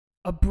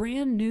A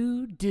brand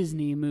new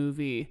Disney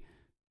movie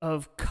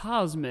of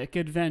cosmic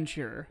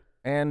adventure.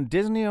 And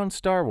Disney owns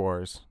Star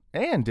Wars,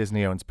 and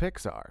Disney owns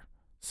Pixar.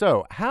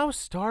 So, how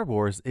Star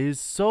Wars is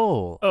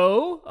Soul?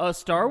 Oh, a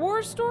Star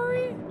Wars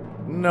story?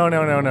 No.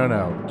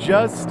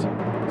 Just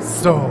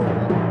Soul.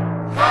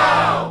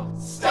 How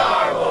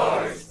Star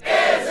Wars is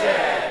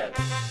it?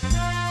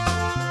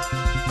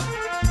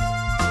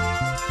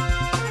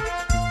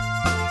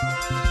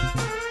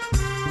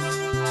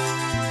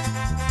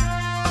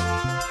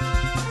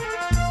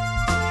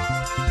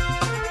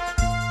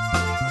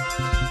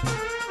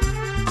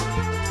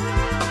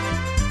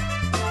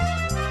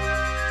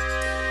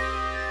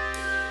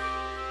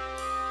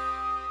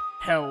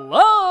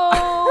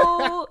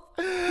 Hello!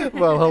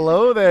 Well,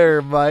 hello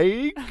there,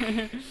 Mike.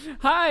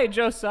 Hi,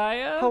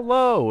 Josiah.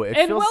 Hello.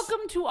 And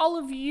welcome to all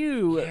of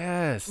you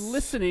Yes.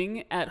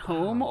 listening at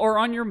home or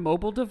on your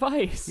mobile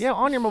device. Yeah,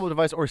 on your mobile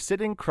device or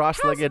sitting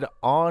cross-legged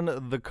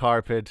on the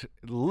carpet,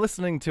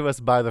 listening to us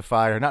by the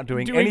fire, not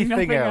doing anything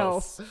nothing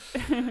else.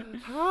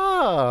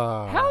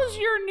 How's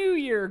your new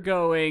year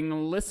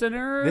going,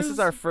 listeners? This is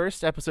our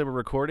first episode we're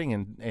recording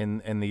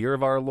in the year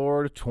of our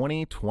Lord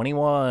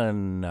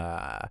 2021.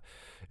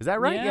 Is that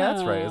right? Yeah,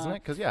 that's right, isn't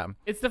it? Because,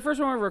 It's the first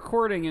one we're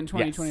recording in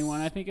 2021.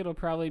 Yes. I think it'll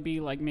probably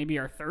be like maybe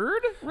our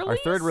third release? Our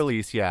third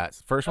release, yeah.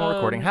 It's first one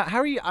recording. How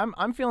are you?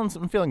 I'm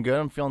feeling good.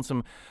 I'm feeling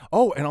some.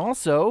 Oh, and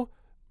also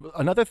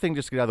another thing,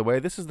 just to get out of the way.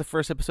 This is the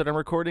first episode I'm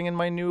recording in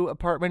my new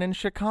apartment in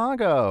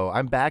Chicago.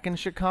 I'm back in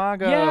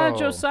Chicago. Yeah,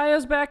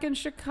 Josiah's back in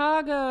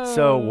Chicago.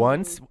 So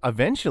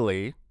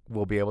eventually,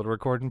 we'll be able to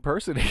record in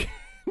person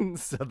again.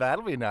 So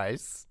that'll be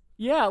nice.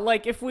 Yeah,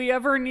 like if we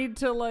ever need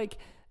to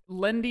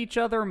lend each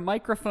other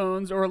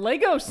microphones or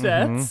Lego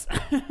sets.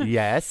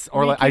 Yes,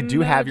 or we I can,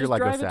 do have your just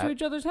Lego drive set. it to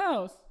each other's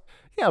house.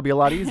 Yeah, it'll be a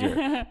lot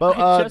easier. But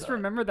I just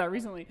remembered that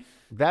recently.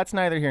 that's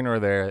neither here nor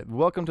there.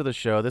 Welcome to the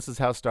show. This is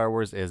How Star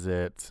Wars Is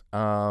It.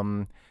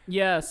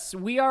 Yes,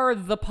 we are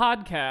the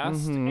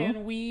podcast, Mm-hmm.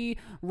 and we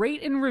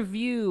rate and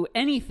review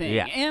anything,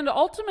 Yeah. and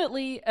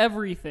ultimately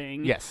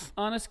everything. Yes.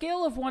 On a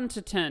scale of 1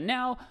 to 10.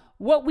 Now,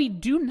 what we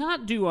do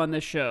not do on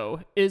this show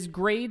is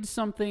grade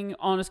something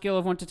on a scale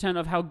of 1 to 10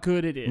 of how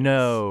good it is.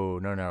 No,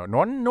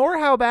 nor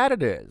how bad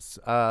it is.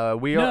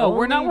 We're not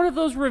only- one of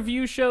those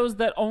review shows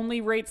that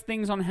only rates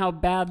things on how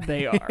bad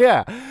they are.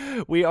 Yeah,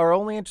 we are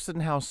only interested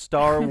in how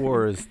Star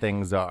Wars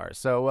things are.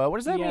 So what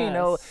does that mean? You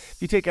know, Yes.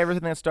 you take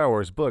everything that's Star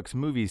Wars, books,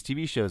 movies,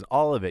 TV shows,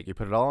 all of it. You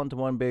put it all into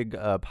one big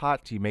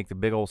pot. You make the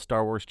big old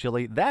Star Wars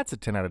chili. That's a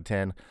 10 out of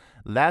 10.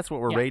 That's what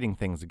we're Yeah. rating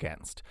things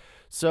against.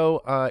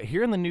 So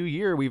here in the new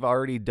year, we've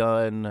already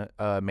done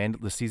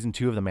the season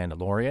 2 of The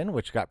Mandalorian,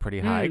 which got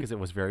pretty high because it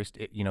was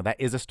that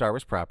is a Star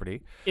Wars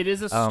property. It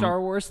is a Star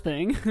Wars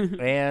thing.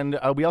 And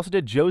we also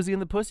did Josie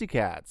and the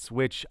Pussycats,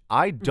 which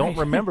I don't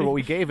remember what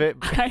we gave it.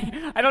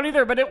 I don't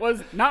either, but it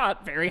was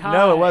not very high.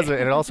 No, it wasn't.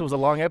 And it also was a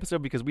long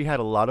episode because we had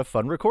a lot of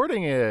fun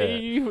recording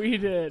it. We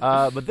did.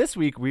 But this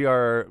week,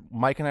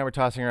 Mike and I were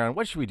tossing around,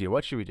 what should we do?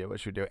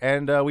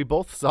 And we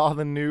both saw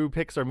the new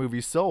Pixar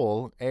movie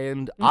Soul.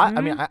 And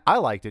I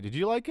liked it. Did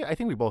you like it? I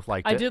think we both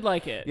liked it. I did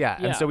like it. Yeah.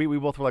 And so we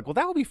both were like, well,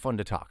 that would be fun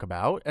to talk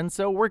about. And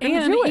so we're going to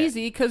and do it.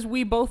 easy because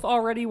we both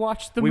already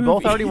watched the We movie.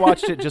 both already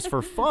watched it just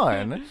for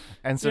fun.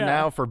 And so Yeah.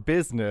 now for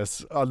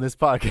business on this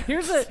podcast.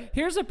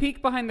 Here's a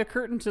peek behind the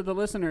curtain to the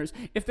listeners.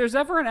 If there's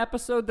ever an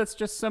episode that's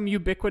just some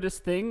ubiquitous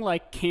thing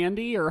like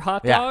candy or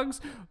hot Yeah.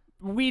 dogs,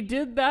 we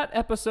did that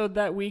episode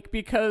that week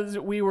because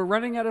we were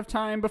running out of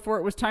time before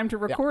it was time to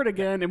record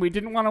again, and we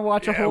didn't want to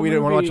watch a whole movie. We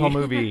didn't want to watch the whole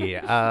movie.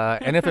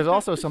 And if there's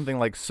also something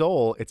like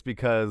Soul, it's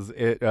because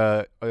it,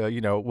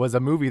 was a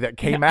movie that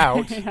came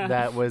out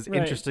that was Right.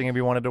 interesting and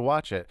we wanted to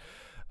watch it.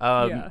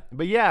 Yeah.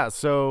 But yeah,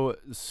 so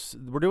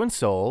we're doing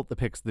Soul, the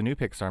new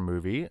Pixar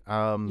movie.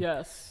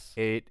 Yes.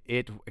 It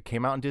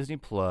came out on Disney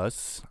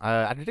Plus.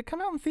 Did it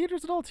come out in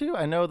theaters at all too?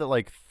 I know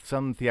that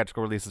some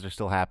theatrical releases are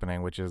still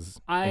happening, which is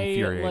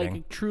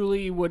infuriating.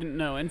 Truly wouldn't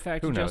know. In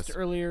fact, Who just knows?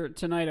 earlier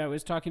tonight I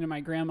was talking to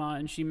my grandma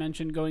and she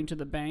mentioned going to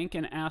the bank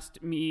and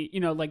asked me,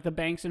 the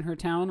banks in her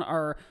town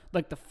are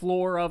the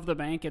floor of the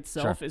bank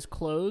itself is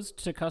closed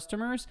to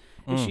customers.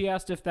 And she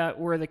asked if that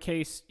were the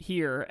case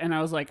here. And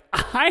I was like,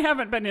 I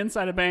haven't been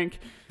inside a bank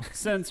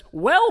since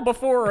well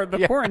before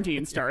the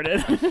quarantine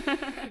started.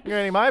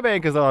 My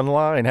bank is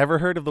online. Ever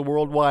heard of the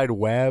World Wide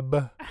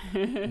Web?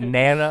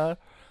 Nana.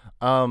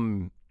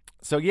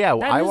 So yeah,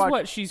 That I is watched.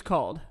 what she's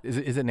called.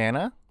 Is it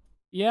Nana?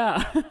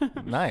 Yeah.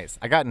 Nice.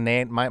 I got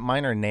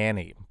mine are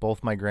nanny.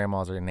 Both my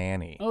grandmas are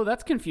nanny. Oh,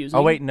 that's confusing.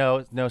 Oh wait,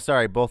 no,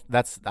 sorry. Both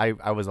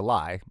I was a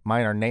lie.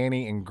 Mine are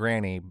nanny and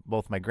granny.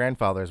 Both my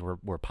grandfathers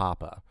were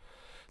papa.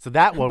 So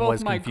that one Both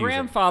was my confusing.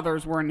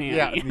 grandfathers were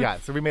nanny. Yeah.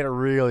 So we made it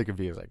really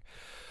confusing.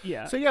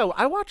 Yeah. So yeah,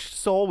 I watched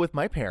Soul with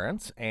my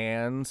parents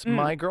and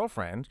my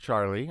girlfriend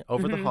Charlie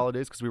over the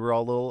holidays because we were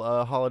all a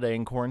little holiday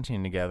in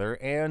quarantine together,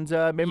 and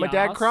made my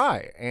dad Yes.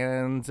 cry.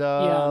 And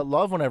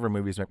love whenever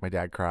movies make my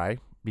dad cry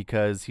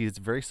because he's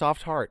a very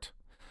soft heart.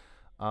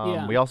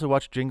 Yeah. We also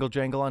watched Jingle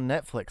Jangle on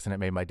Netflix, and it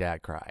made my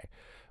dad cry.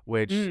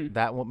 which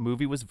that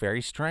movie was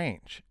very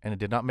strange, and it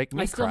did not make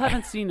me I still cry.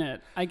 haven't seen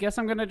it. I guess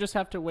I'm gonna just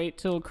have to wait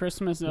till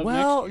Christmas of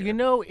Well, next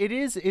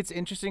year. it's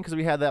interesting because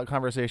we had that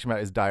conversation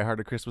about is Die Hard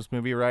a Christmas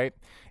movie, right?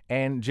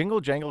 And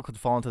Jingle Jangle could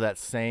fall into that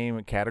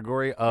same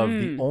category of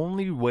the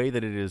only way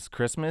that it is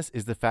Christmas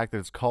is the fact that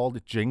it's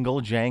called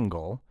Jingle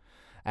Jangle,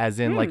 as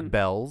in like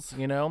bells,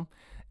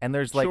 and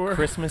there's like Sure.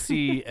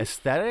 Christmassy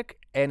aesthetic,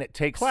 and it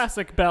takes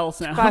Classic bell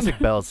sound. classic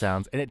bell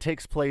sounds, and it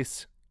takes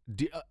place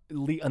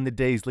on the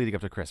days leading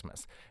up to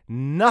Christmas.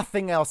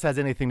 Nothing else has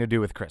anything to do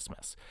with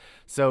Christmas.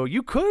 So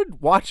you could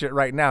watch it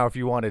right now if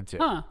you wanted to.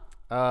 Huh.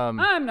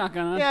 I'm not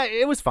gonna. Yeah,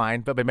 it was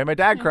fine, but it made my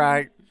dad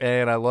cry,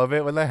 and I love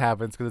it when that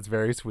happens because it's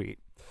very sweet.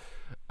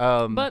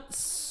 But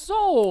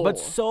Soul,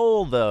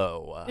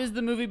 though. is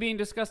the movie being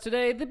discussed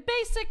today. The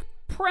basic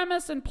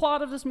premise and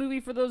plot of this movie,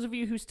 for those of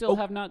you who still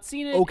have not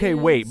seen it. Okay, is-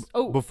 wait.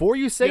 Oh, Before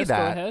you say yes,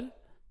 that, go ahead.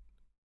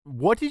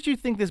 what did you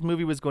think this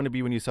movie was going to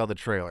be when you saw the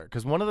trailer?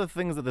 Because one of the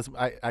things that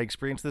I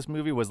experienced this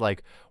movie was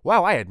like,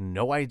 wow, I had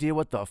no idea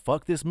what the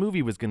fuck this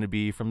movie was going to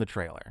be from the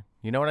trailer.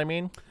 You know what I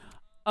mean?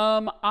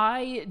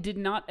 I did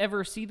not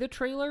ever see the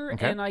trailer,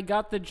 Okay. and I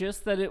got the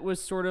gist that it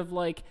was sort of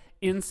like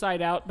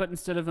Inside Out, but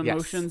instead of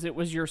emotions, it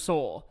was your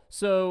soul.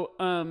 So,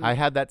 I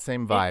had that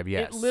same vibe,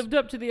 yes. It lived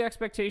up to the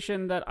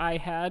expectation that I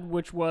had,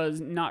 which was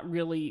not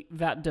really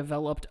that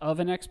developed of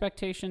an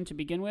expectation to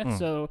begin with.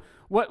 So,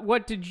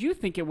 what did you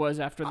think it was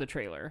after the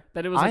trailer?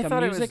 That it was like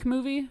a music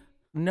movie?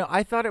 No,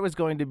 I thought it was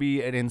going to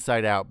be an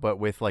Inside Out, but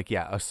with like,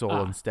 a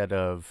soul instead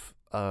of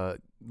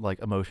like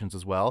emotions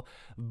as well.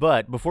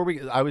 But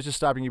I was just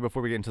stopping you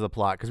before we get into the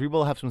plot because we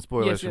will have some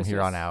spoilers from here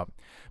on out.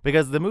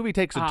 Because the movie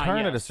takes a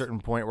turn at a certain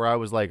point where I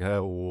was like,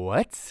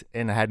 what?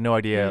 And I had no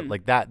idea.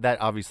 Like that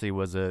obviously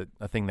was a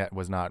thing that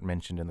was not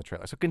mentioned in the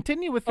trailer. So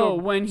continue with your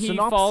when he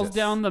synopsis. falls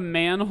down the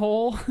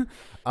manhole?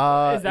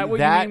 Is that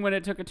what you mean when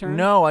it took a turn?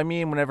 No, I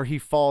mean whenever he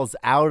falls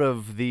out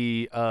of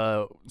the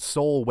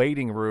soul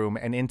waiting room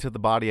and into the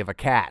body of a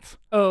cat.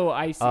 Oh,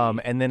 I see.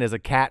 And then as a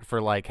cat for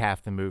like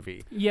half the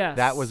movie. Yes.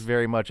 That was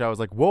very much, I was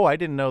like, whoa, I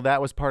didn't know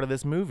that was part of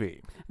this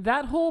movie.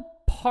 That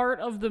whole part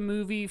of the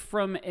movie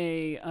from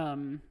a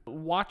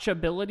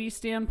watchability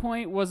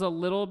standpoint was a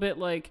little bit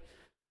like,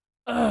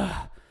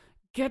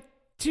 get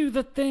to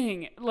the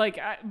thing. Like,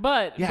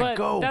 but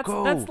go.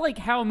 That's like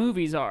how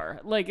movies are.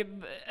 Like,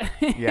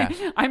 Yeah.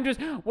 I'm That's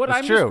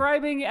true.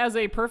 describing as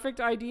a perfect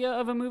idea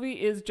of a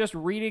movie is just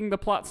reading the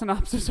plot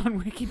synopsis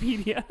on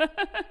Wikipedia.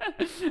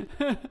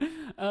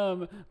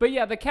 But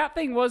yeah, the cat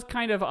thing was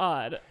kind of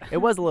odd. It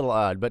was a little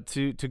odd, but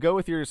to go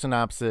with your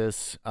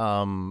synopsis,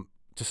 to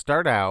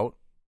start out,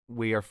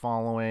 we're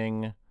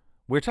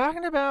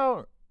talking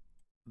about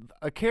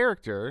a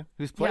character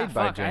who's played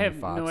by Jamie I have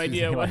Foxx. no whose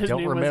idea name what I his don't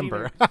name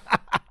remember. was either.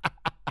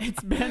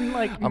 It's been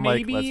like I'm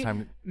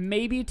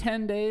maybe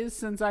 10 days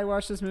since I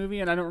watched this movie,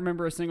 and I don't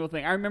remember a single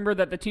thing. I remember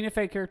that the Tina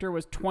Fey character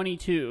was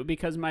 22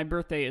 because my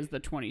birthday is the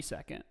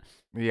 22nd.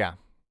 Yeah.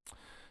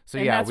 So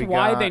And yeah, that's we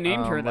why got, they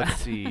named her that.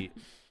 Let's see.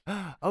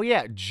 Oh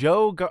yeah,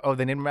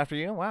 they named him after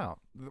you? Wow.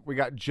 We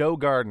got Joe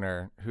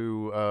Gardner,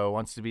 who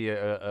wants to be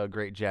a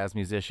great jazz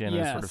musician and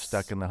is sort of Yes.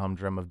 stuck in the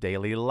humdrum of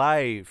daily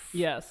life.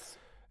 Yes.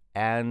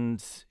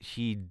 And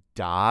he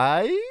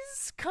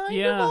dies, kind of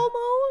Yeah.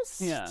 almost.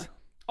 Yeah.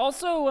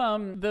 Also,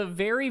 the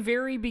very,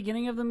 very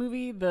beginning of the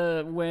movie,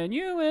 the "When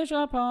You Wish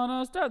Upon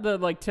a Star," the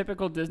like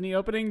typical Disney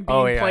opening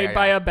being played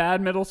by a bad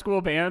middle school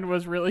band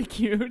was really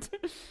cute.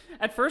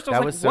 At first, I was That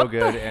like, was so "What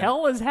good, the and-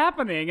 hell is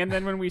happening?" And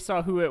then when we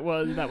saw who it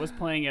was that was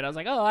playing it, I was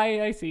like, "Oh,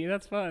 I see.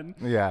 That's fun."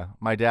 Yeah,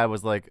 my dad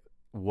was like,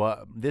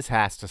 "What? This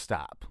has to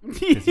stop,"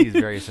 because he's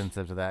very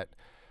sensitive to that.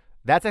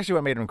 That's actually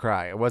what made him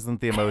cry. It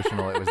wasn't the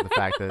emotional; it was the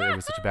fact that it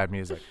was such bad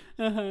music.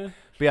 Uh-huh.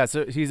 But yeah,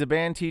 so he's a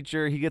band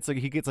teacher. He gets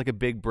like a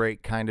big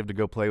break, kind of, to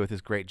go play with this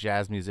great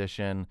jazz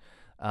musician.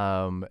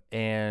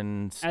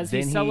 And As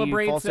then he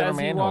celebrates, falls down a as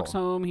he manhole. walks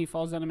home, he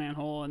falls down a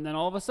manhole, and then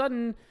all of a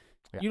sudden,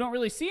 you don't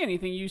really see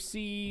anything. You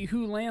see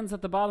who lands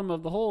at the bottom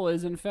of the hole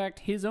is, in fact,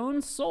 his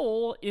own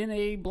soul in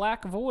a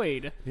black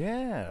void.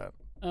 Yeah,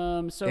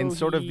 So in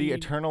sort of the he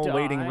eternal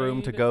waiting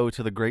room to died. go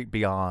to the great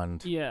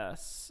beyond.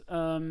 Yes.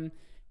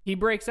 He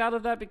breaks out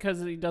of that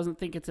because he doesn't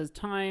think it's his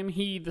time.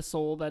 He, the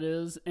soul, that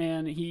is,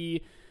 and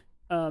he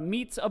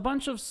meets a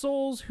bunch of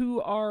souls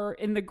who are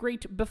in the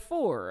great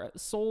before,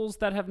 souls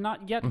that have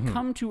not yet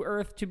come to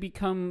Earth to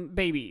become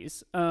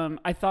babies.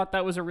 I thought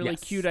that was a really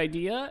cute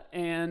idea,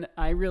 and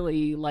I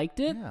really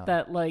liked it. Yeah.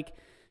 That like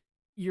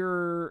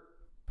your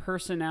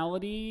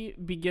personality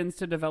begins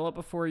to develop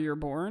before you're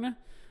born.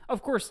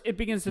 Of course, it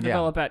begins to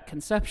develop at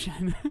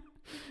conception.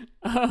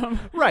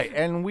 Right,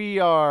 and we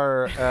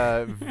are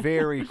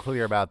very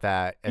clear about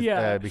that.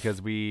 Yeah.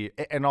 Because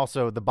and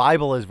also the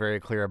Bible is very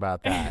clear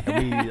about that.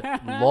 We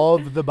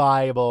love the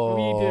Bible.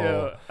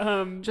 We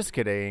do. Just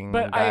kidding,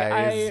 But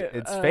guys.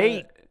 It's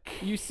fake.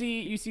 You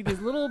see these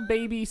little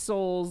baby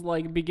souls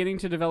like beginning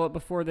to develop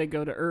before they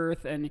go to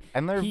Earth, and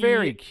they're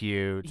very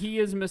cute. He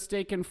is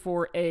mistaken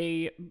for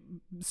a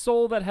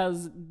soul that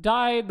has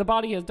died. The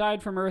body has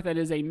died from Earth and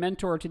is a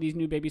mentor to these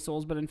new baby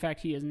souls, but in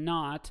fact he is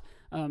not.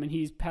 And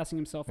he's passing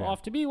himself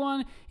off to be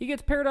one. He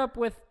gets paired up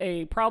with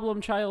a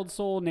problem child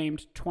soul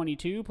named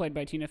 22, played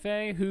by Tina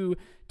Fey, who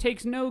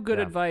takes no good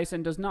advice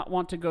and does not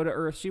want to go to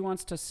Earth. She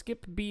wants to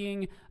skip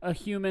being a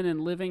human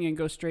and living and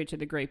go straight to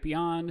the great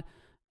beyond.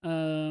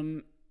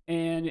 And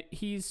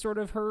he's sort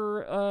of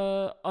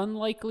her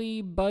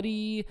unlikely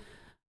buddy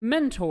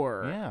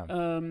mentor.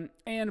 Yeah.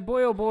 And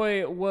boy, oh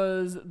boy,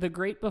 was the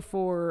great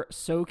before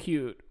so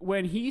cute.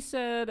 When he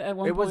said at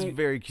one point... It was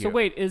very cute. So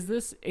wait, is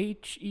this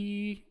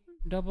H-E...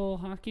 double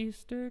hockey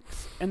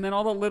sticks? And then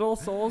all the little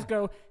souls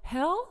go,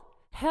 hell,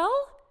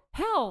 hell,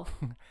 hell,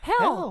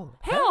 hell,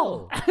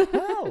 hell,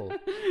 hell.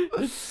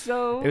 It's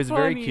so It was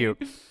funny. very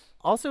cute.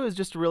 Also, it's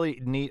just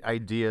really neat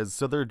ideas.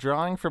 So they're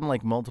drawing from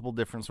like multiple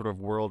different sort of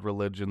world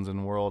religions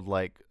and world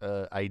like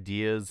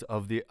ideas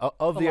of the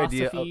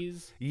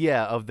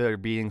idea of there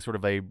being sort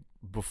of a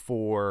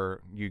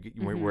before you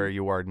where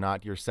you are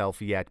not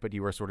yourself yet, but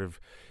you are sort of,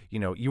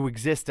 you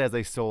exist as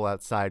a soul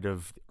outside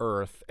of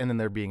Earth, and then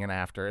there being an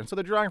after. And so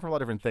they're drawing from a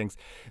lot of different things.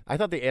 I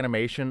thought the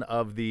animation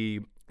of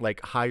the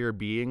like higher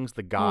beings,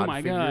 the god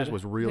figures,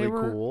 was really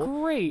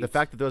cool. Great. The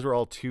fact that those were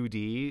all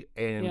 2D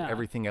and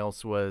everything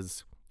else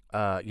was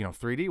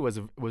 3D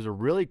was a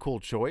really cool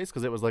choice,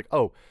 because it was like,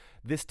 oh,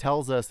 this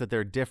tells us that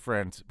they're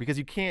different, because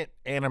you can't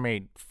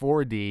animate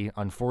 4D,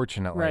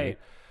 unfortunately.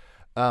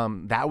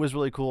 Right. That was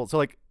really cool. So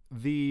like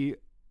the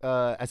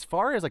as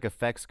far as like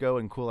effects go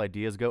and cool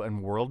ideas go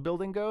and world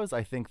building goes,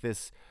 I think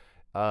this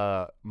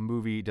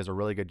movie does a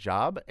really good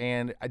job.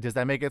 And does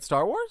that make it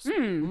Star Wars?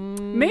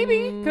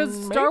 Maybe,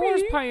 because Star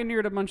Wars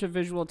pioneered a bunch of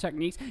visual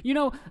techniques.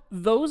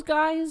 Those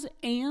guys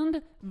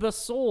and the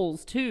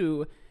souls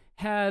too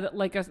had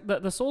like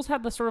the souls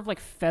had the sort of like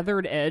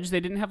feathered edge. They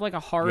didn't have like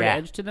a hard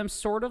edge to them,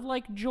 sort of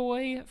like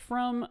Joy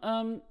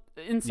from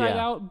Inside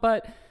Out,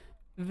 but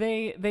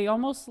they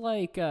almost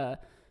like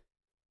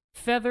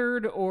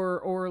feathered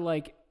or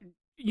like,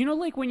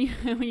 like when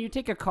you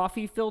take a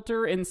coffee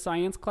filter in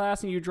science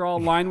class and you draw a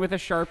line with a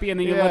Sharpie and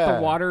then you let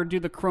the water do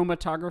the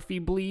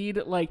chromatography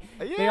bleed, like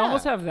they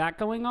almost have that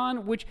going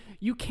on, which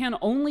you can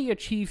only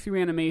achieve through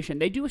animation.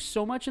 They do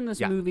so much in this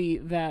movie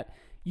that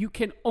you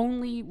can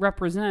only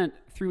represent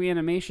through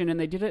animation, and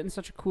they did it in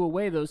such a cool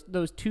way. Those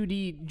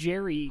 2D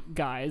Jerry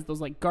guys,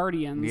 those like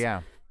guardians,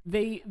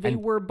 they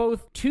were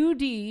both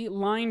 2D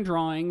line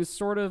drawings,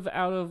 sort of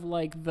out of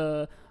like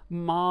the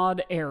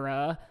mod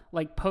era,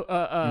 like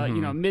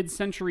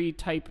mid-century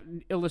type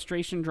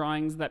illustration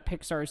drawings that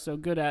Pixar is so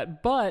good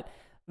at, but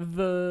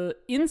the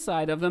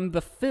inside of them,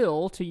 the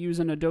fill, to use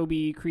an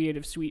Adobe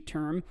Creative Suite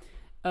term,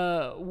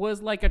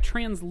 was like a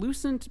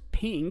translucent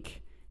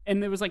pink,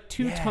 and there was like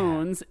two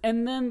tones,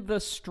 and then the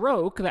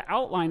stroke, the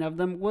outline of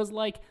them, was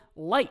like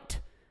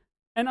light.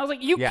 And I was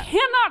like, you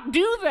cannot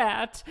do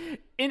that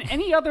in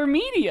any other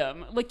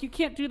medium. Like, you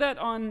can't do that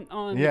on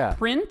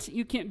print.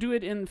 You can't do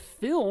it in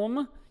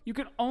film. You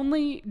can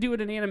only do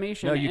it in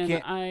animation. No, you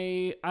can't.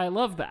 I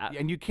love that.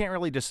 And you can't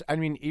really just,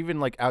 even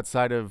like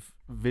outside of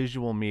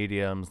visual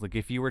mediums, like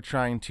if you were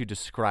trying to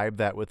describe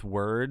that with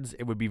words,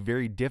 it would be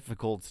very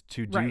difficult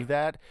to do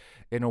that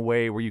in a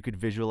way where you could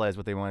visualize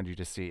what they wanted you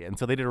to see. And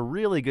so they did a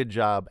really good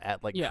job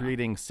at like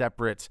creating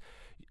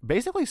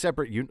basically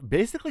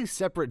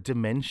separate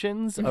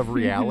dimensions of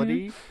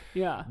reality.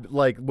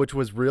 Like, which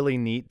was really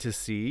neat to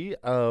see.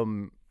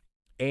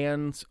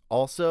 And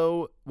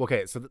also,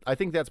 okay, so I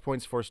think that's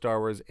points for Star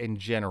Wars in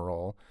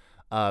general,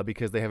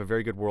 because they have a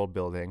very good world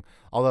building.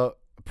 Although,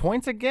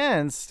 points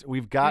against,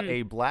 we've got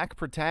a black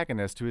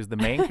protagonist who is the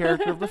main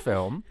character of the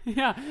film.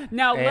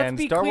 Now, let's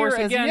be Star clear Wars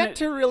has again, yet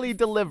to really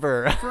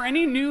deliver. For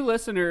any new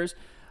listeners,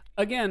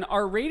 again,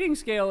 our rating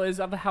scale is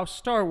of how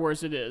Star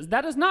Wars it is.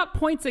 That is not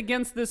points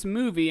against this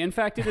movie. In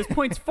fact, it is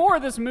points for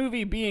this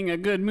movie being a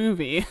good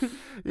movie.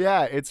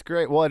 Yeah, it's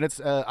great. Well, and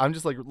it's I'm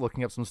just like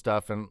looking up some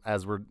stuff, and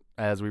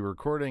as we were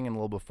recording and a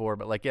little before,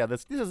 but like,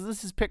 this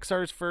is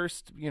Pixar's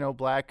first,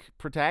 black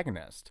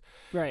protagonist.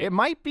 Right. It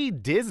might be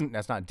Disney.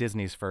 That's not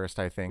Disney's first,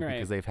 I think,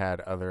 because they've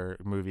had other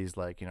movies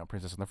like,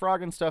 Princess and the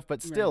Frog and stuff.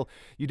 But still,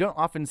 you don't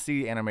often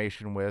see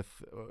animation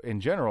in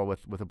general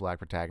with a black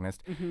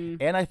protagonist.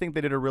 And I think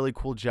they did a really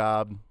cool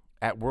job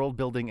at world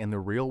building in the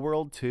real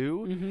world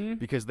too,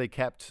 because they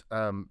kept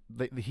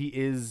they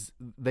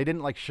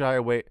didn't like shy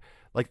away.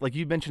 Like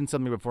you mentioned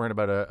something beforehand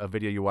about a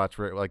video you watched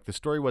where like the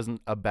story wasn't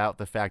about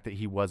the fact that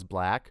he was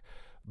black,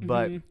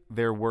 but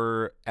there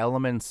were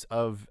elements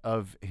of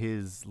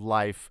his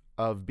life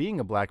of being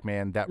a black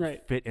man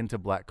that fit into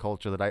black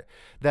culture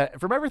that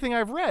from everything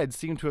I've read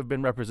seem to have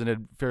been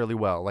represented fairly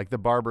well, like the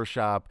barber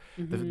shop,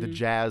 the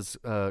jazz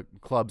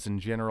clubs in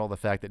general, the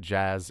fact that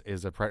jazz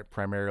is a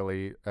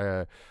primarily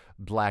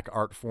black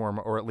art form,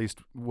 or at least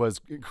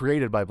was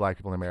created by black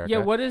people in America. Yeah,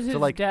 what does his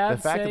like, dad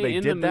the fact say that they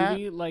in did the that,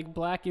 movie? Like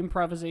black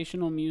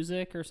improvisational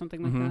music or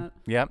something like that?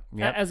 Yep.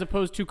 As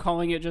opposed to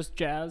calling it just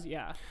jazz?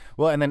 Yeah.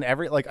 Well, and then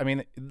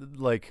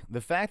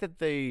the fact that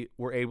they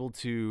were able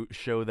to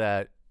show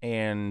that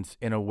and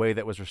in a way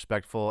that was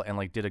respectful and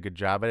like did a good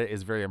job at it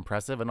is very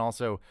impressive, and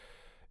also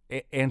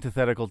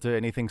antithetical to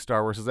anything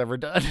Star Wars has ever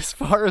done as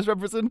far as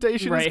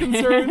representation is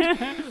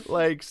concerned.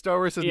 Like Star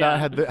Wars has not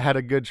had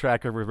a good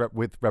track record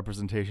with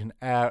representation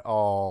at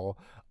all,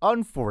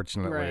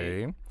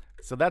 unfortunately. Right.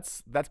 So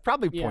that's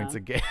probably points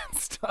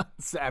against,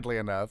 sadly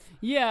enough.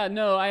 Yeah,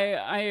 no,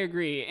 I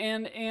agree.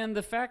 And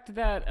the fact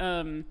that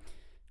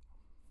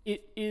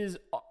it is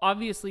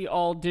obviously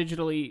all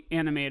digitally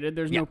animated.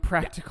 There's no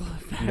practical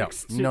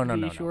effects to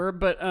be sure,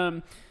 but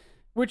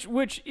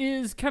which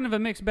is kind of a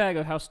mixed bag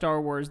of how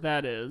Star Wars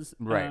that is.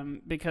 Right.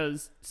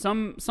 Because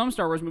some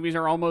Star Wars movies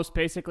are almost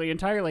basically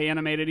entirely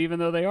animated, even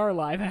though they are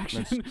live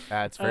action.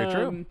 That's very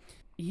true.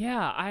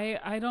 Yeah,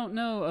 I don't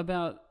know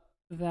about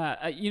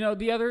that.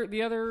 The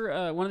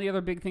other one of the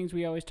other big things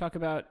we always talk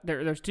about,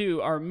 there's two,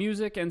 are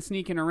music and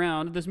sneaking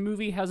around. This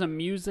movie has a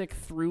music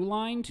through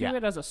line to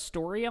it as a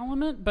story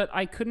element, but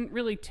I couldn't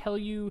really tell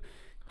you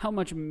how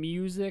much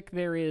music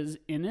there is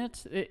in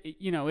it.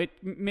 It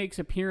makes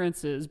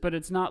appearances, but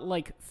it's not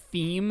like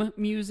theme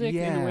music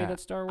in the way that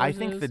Star Wars is. I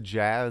think the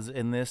jazz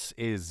in this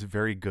is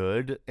very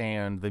good,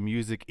 and the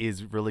music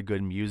is really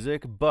good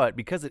music, but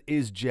because it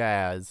is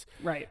jazz,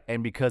 right,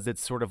 and because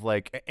it's sort of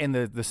like, and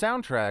the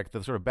soundtrack,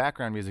 the sort of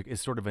background music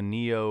is sort of a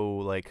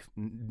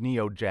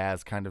neo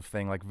jazz kind of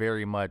thing, like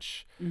very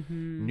much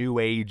new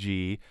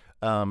agey.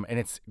 And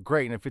it's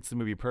great, and it fits the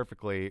movie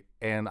perfectly.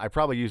 And I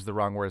probably used the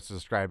wrong words to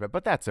describe it,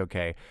 but that's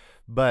okay.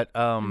 But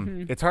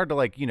it's hard to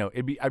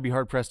I'd be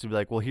hard pressed to be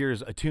like, well,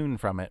 here's a tune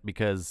from it,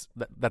 because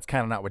that's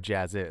kind of not what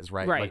jazz is,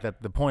 right? Like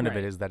that, the point of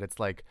it is that it's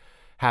like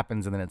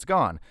happens and then it's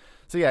gone.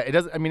 So yeah, it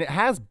does. I mean, it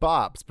has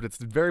bops, but it's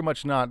very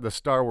much not the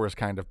Star Wars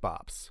kind of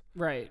bops.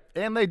 Right.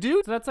 And they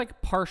do. So that's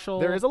like partial.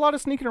 There is a lot of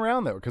sneaking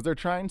around though, because they're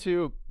trying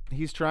to.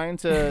 He's trying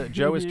to.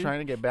 Joe is trying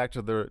to get back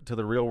to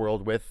the real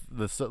world with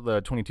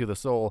the 22 the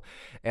Soul,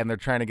 and they're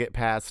trying to get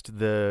past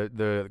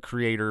the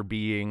creator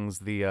beings,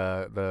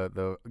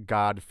 the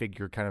god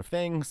figure kind of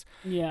things.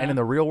 Yeah. And in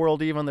the real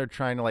world, even they're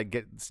trying to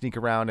like sneak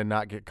around and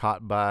not get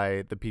caught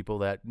by the people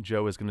that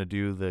Joe is going to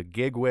do the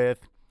gig with.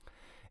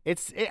 To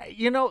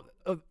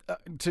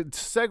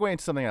segue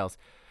into something else.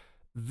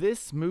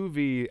 This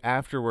movie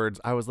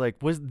afterwards, I was like,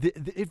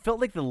 it felt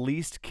like the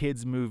least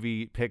kids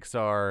movie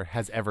Pixar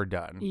has ever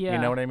done. Yeah. You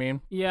know what I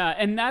mean? Yeah,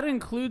 and that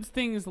includes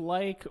things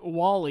like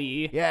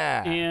WALL-E.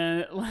 Yeah.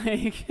 And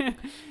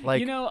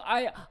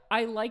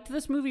I liked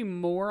this movie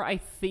more, I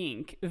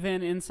think,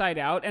 than Inside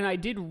Out, and I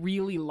did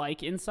really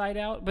like Inside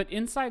Out, but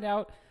Inside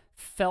Out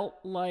felt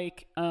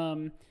like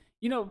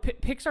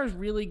Pixar's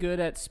really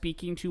good at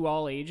speaking to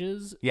all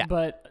ages,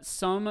 but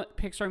some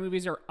Pixar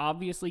movies are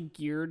obviously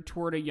geared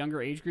toward a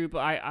younger age group.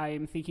 I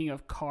am thinking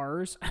of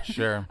Cars.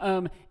 Sure.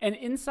 And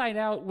Inside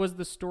Out was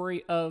the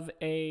story of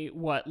a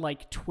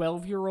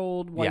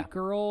 12-year-old white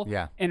girl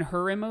and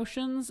her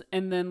emotions,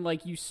 and then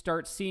like you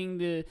start seeing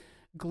the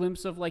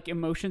glimpse of like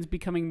emotions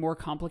becoming more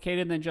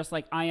complicated than just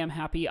like I am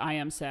happy, I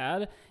am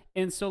sad.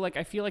 And so, like,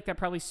 I feel like that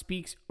probably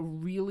speaks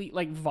really,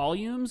 like,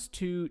 volumes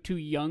to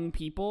young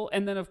people.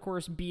 And then, of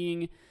course,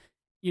 being,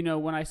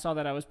 when I saw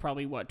that, I was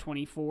probably,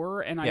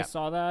 24? And I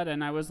saw that,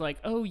 and I was like,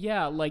 oh,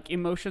 yeah, like,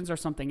 emotions are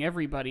something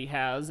everybody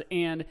has.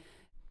 And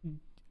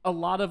a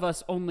lot of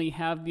us only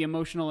have the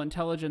emotional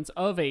intelligence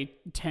of a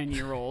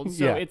 10-year-old.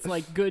 So it's,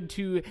 like, good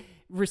to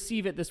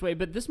receive it this way.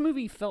 But this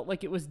movie felt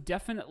like it was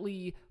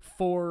definitely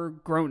for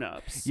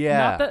grown-ups.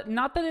 Yeah.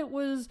 Not that it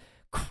was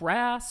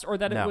crass or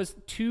that it was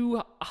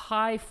too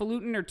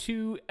highfalutin or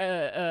too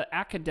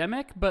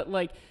academic, but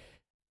like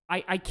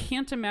I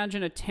can't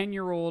imagine a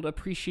 10-year-old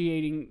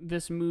appreciating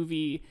this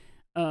movie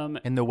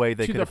in the way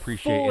they could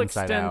appreciate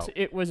Inside Out.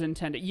 It was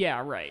intended.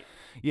 Yeah, right.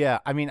 Yeah,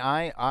 I mean,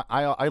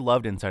 I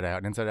loved Inside Out,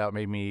 and Inside Out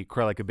made me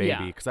cry like a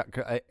baby.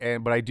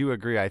 But I do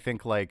agree. I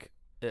think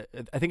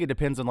I think it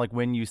depends on like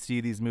when you see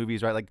these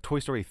movies, right? Like Toy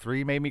Story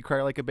 3 made me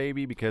cry like a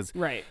baby because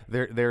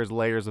there's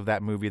layers of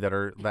that movie that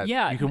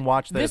you can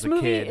watch that as a kid.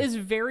 This movie is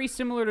very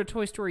similar to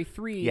Toy Story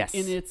 3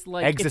 in its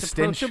like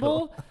existential. It's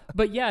approachable,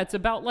 but it's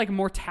about like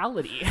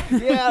mortality.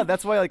 Yeah,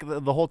 that's why like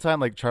the whole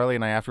time like Charlie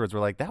and I afterwards were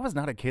like, that was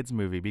not a kid's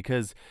movie,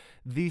 because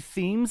the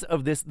theme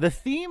of this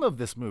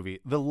movie,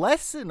 the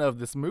lesson of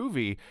this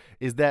movie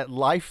is that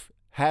life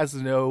has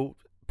no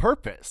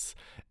purpose.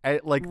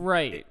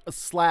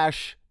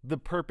 The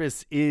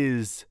purpose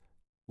is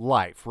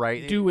life,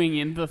 right? Doing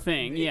in the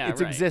thing, it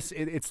exists.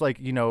 It's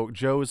like,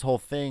 Joe's whole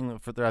thing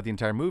throughout the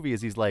entire movie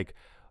is he's like,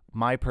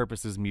 my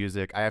purpose is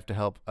music. I have to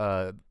help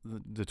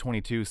the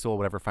 22 soul,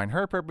 whatever, find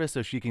her purpose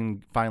so she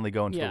can finally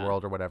go into the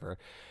world or whatever.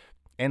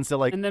 And so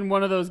like, and then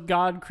one of those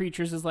god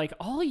creatures is like,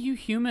 all you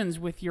humans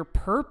with your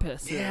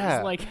purposes.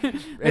 Yeah. Like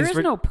there is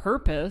no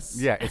purpose.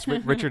 Yeah. It's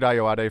Richard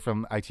Ayoade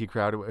from IT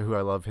Crowd, who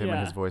I love him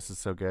and his voice is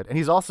so good. And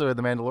he's also in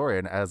The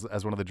Mandalorian as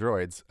one of the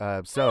droids.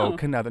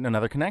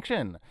 Another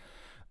connection.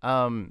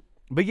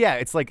 But yeah,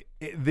 it's like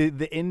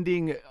the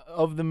ending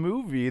of the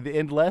movie, the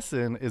end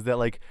lesson is that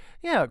like,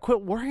 yeah,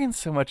 quit worrying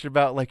so much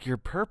about like your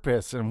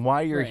purpose and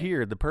why you're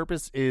here. The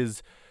purpose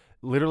is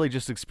literally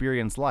just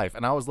experience life.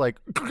 And I was like,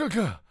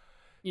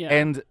 yeah.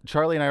 And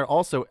Charlie and I are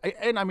also,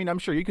 and I mean, I'm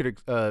sure you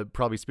could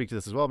probably speak to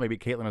this as well, maybe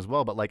Caitlin as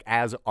well, but like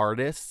as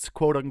artists,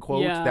 quote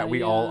unquote, that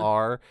we all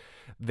are,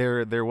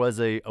 there was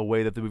a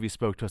way that the movie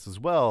spoke to us as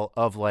well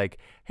of like,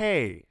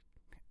 hey,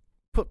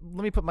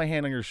 let me put my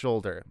hand on your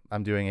shoulder.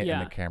 I'm doing it in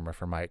the camera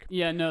for Mike.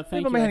 Yeah, no,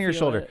 thank you. Put my hand on your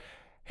shoulder.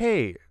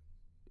 Hey,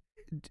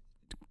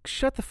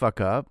 shut the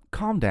fuck up.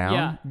 Calm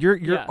down.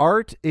 Your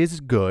art is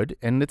good,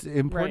 and it's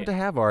important to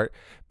have art,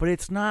 but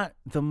it's not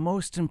the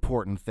most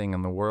important thing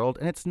in the world,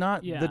 and it's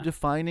not the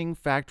defining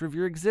factor of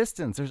your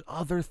existence. There's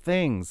other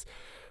things,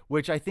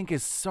 which I think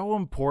is so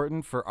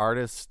important for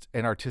artists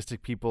and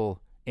artistic people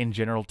in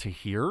general to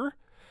hear.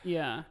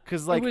 Yeah,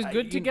 because like it was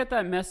good to get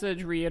that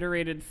message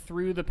reiterated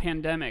through the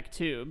pandemic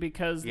too,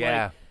 because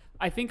like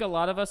I think a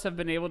lot of us have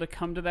been able to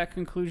come to that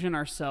conclusion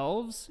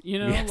ourselves. You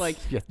know, like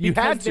you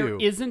had to.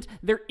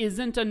 There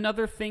isn't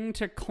another thing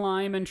to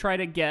climb and try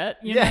to get.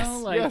 You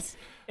know, like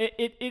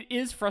it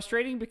is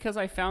frustrating because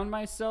I found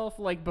myself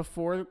like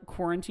before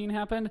quarantine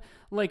happened,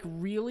 like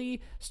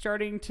really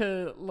starting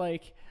to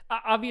like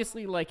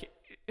obviously like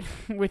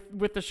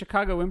with the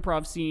Chicago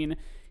improv scene.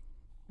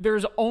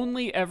 There's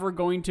only ever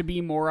going to be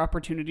more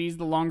opportunities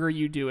the longer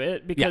you do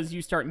it because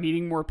you start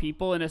meeting more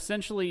people. And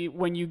essentially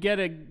when you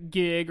get a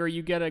gig or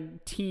you get a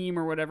team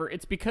or whatever,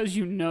 it's because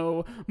you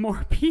know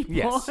more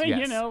people,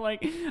 you know,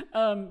 like,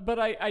 but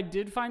I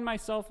did find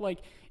myself like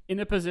in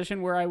a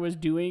position where I was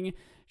doing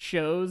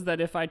shows that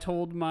if I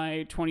told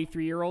my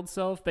 23-year-old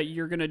self that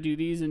you're going to do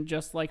these in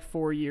just like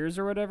 4 years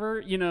or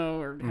whatever, you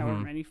know, or however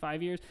many,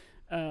 5 years,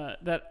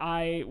 that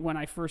when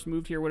I first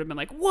moved here, would have been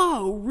like,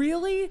 whoa,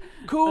 really?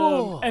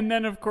 Cool. And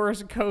then, of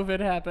course,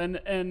 COVID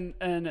happened,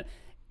 and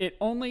it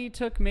only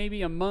took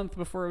maybe a month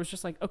before it was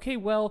just like, okay,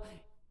 well,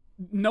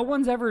 no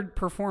one's ever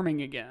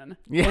performing again.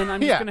 And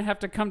I'm just going to have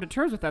to come to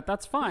terms with that.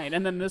 That's fine.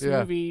 And then this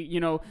movie, you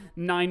know,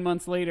 9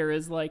 months later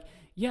is like,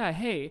 yeah,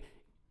 hey,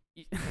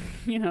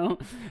 you know,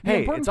 the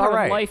important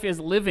part of life is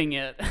living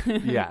it.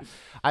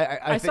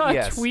 I saw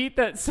a tweet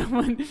that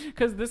someone,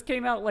 because this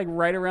came out like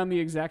right around the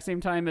exact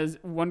same time as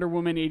Wonder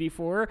Woman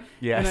 84.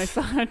 And I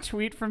saw a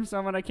tweet from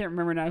someone, I can't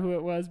remember now who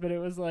it was, but it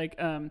was like,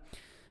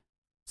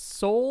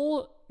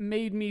 Soul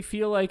made me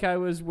feel like I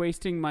was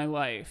wasting my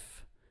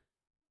life.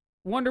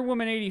 Wonder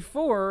Woman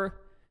 84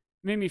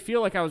 made me feel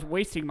like I was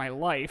wasting my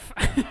life.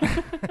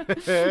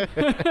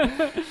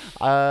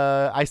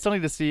 I still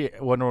need to see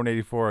Wonder Woman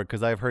 84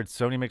 because I've heard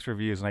so many mixed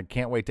reviews and I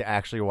can't wait to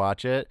actually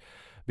watch it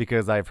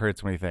because I've heard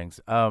so many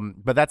things.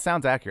 But that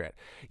sounds accurate.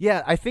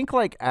 Yeah, I think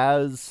like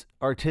as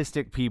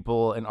artistic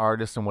people and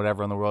artists and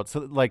whatever in the world,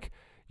 so like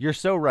you're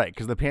so right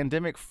because the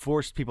pandemic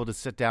forced people to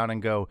sit down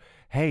and go,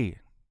 hey,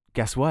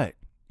 guess what?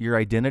 Your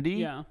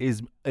identity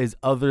is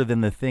other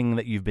than the thing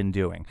that you've been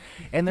doing.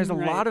 And there's a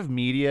lot of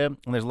media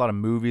and there's a lot of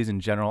movies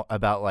in general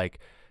about like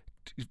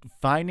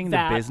finding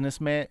the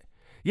businessman.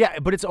 Yeah,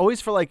 but it's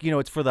always for like, you know,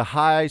 it's for the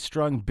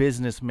high-strung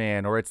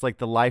businessman, or it's like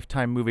the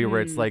Lifetime movie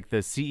where it's like the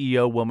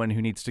CEO woman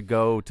who needs to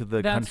go to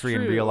the country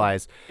and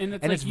realize. And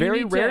it's very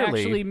you need rarely to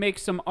actually make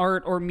some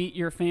art or meet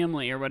your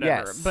family or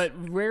whatever. Yes. But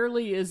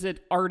rarely is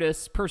it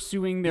artists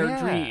pursuing their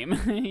dream.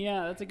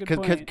 Yeah, that's a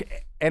good point.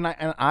 And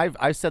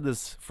I've said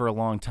this for a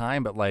long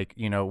time, but like,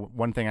 you know,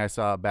 one thing I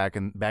saw back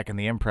in the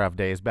improv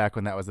days, back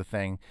when that was a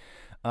thing.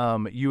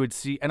 You would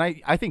see, and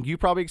I think you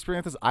probably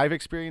experienced this. I've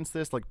experienced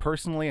this like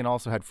personally, and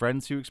also had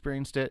friends who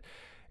experienced it.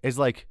 Is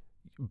like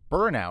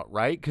burnout,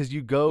 right? Because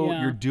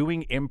you're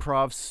doing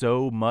improv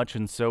so much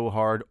and so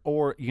hard,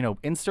 or you know,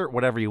 insert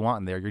whatever you want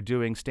in there. You're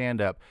doing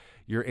stand up,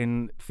 you're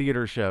in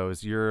theater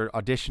shows, you're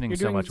auditioning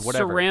so much,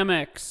 whatever.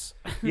 Ceramics.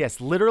 Yes,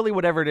 literally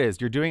whatever it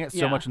is. You're doing it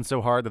so much and so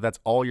hard that that's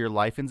all your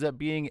life ends up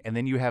being, and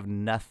then you have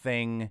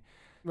nothing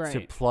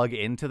to plug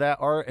into that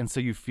art, and so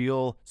you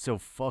feel so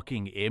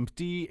fucking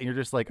empty, and you're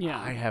just like,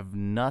 I have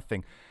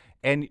nothing.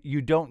 And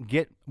we don't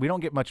get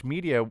much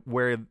media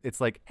where it's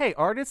like, hey,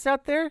 artists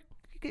out there,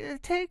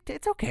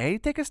 it's okay,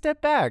 take a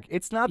step back.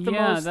 It's not the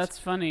most that's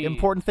funny.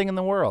 important thing in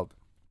the world,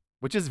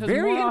 which is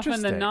very more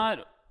interesting. Often than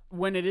not,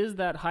 when it is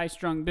that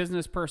high-strung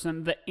business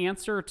person, the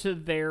answer to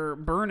their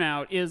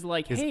burnout is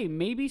like, hey,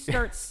 maybe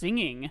start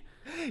singing.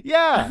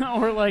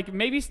 Or like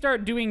maybe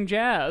start doing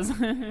jazz.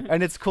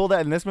 And it's cool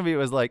that in this movie it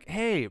was like,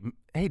 hey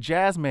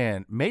jazz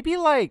man, maybe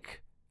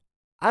like,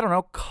 I don't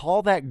know,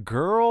 call that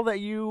girl that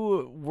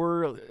you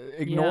were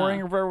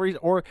ignoring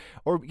or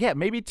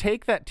maybe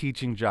take that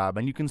teaching job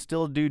and you can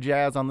still do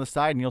jazz on the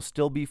side and you'll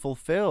still be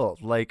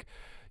fulfilled. Like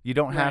you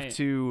don't have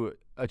to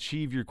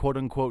achieve your quote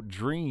unquote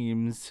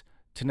dreams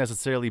to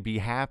necessarily be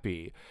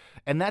happy.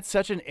 And that's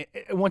such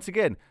once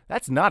again,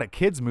 that's not a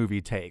kid's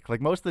movie take.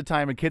 Like most of the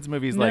time a kid's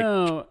movie is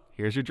like,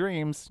 here's your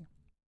dreams.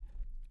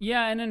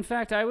 Yeah, and in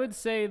fact, I would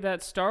say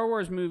that Star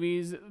Wars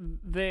movies,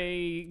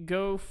 they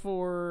go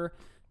for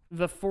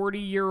the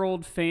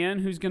 40-year-old fan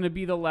who's going to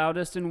be the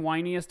loudest and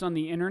whiniest on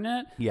the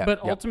internet. Yeah,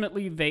 But yeah.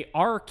 ultimately, they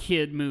are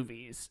kid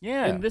movies.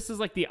 Yeah. And this is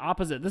like the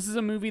opposite. This is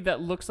a movie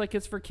that looks like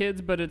it's for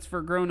kids, but it's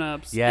for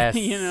grown-ups. Yes.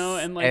 You know,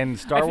 and like And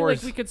Star I feel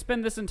Wars- like we could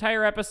spend this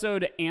entire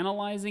episode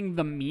analyzing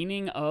the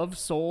meaning of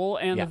soul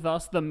and Yeah.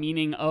 thus the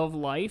meaning of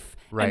life.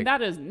 Right. And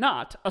that is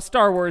not a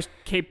Star Wars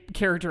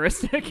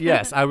characteristic.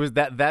 Yes, I was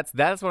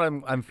that's what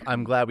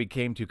I'm glad we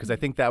came to, because I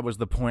think that was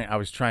the point I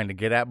was trying to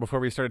get at before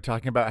we started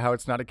talking about how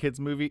it's not a kids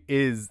movie,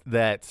 is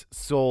that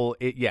Soul,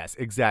 yes,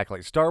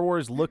 exactly. Star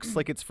Wars looks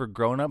like it's for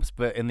grown-ups,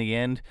 but in the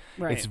end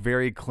Right. it's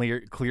very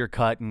clear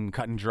cut and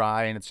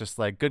dry, and it's just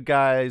like good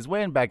guys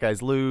win, bad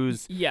guys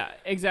lose. Yeah,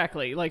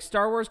 exactly. Like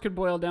Star Wars could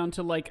boil down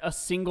to like a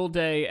single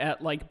day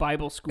at like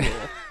Bible school.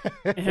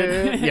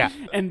 Yeah.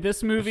 And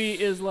this movie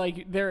is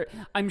like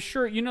I'm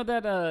sure you know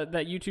that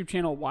that YouTube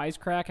channel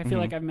Wisecrack. I feel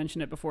like I've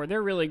mentioned it before.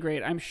 They're really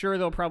great. I'm sure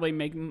they'll probably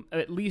make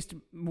at least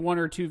 1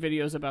 or 2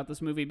 videos about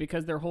this movie,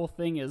 because their whole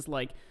thing is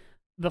like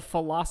the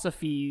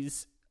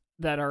philosophies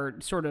that are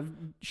sort of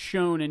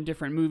shown in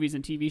different movies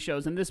and TV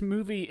shows. And this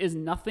movie is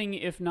nothing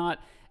if not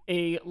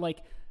a like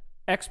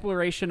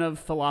exploration of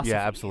philosophy.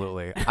 Yeah,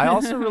 absolutely. I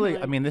also really,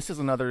 I mean, this is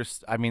another,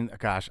 I mean,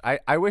 gosh,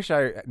 I wish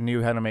I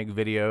knew how to make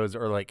videos,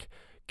 or like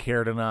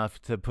cared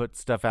enough to put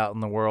stuff out in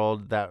the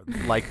world that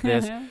like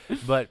this.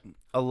 But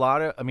a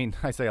lot of, I mean,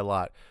 I say a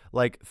lot,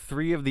 like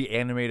 3 of the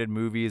animated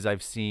movies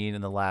I've seen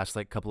in the last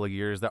like couple of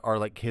years that are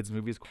like kids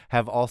movies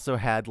have also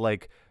had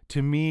like,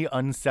 to me,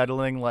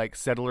 unsettling like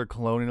settler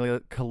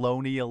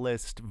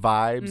colonialist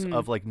vibes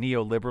of like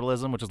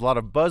neoliberalism, which is a lot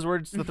of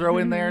buzzwords to throw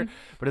in there,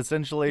 but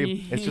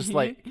essentially it's just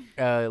like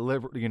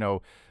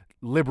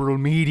liberal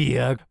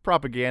media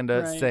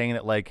propaganda Right. saying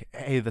that like,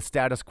 hey, the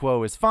status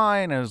quo is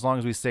fine, and as long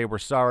as we say we're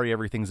sorry,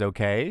 everything's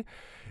okay.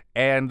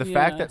 And the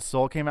fact Yeah. that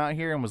Soul came out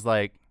here and was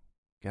like,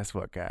 guess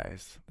what,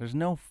 guys? There's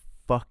no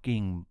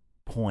fucking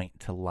point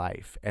to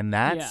life, and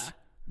that's Yeah.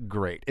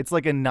 great. It's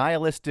like a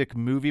nihilistic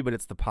movie, but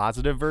it's the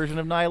positive version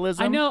of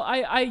nihilism. I know.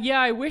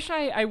 I wish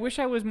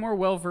I was more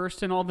well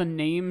versed in all the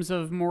names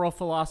of moral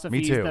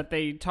philosophies too. that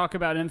they talk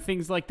about in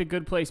things like The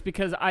Good Place,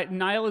 because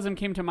nihilism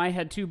came to my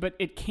head too, but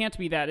it can't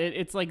be that.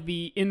 It's like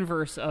the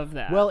inverse of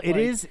that. Well, it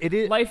Like, is. It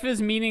is. Life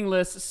is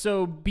meaningless,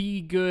 so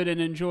be good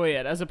and enjoy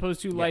it, as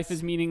opposed to life Yes.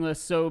 is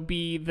meaningless, so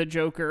be the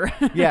Joker.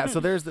 Yeah. So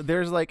there's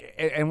like,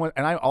 and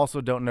I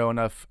also don't know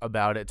enough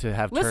about it to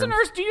have terms.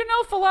 Listeners, do you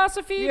know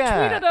philosophy? Yeah.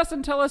 Tweet at us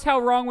and tell us how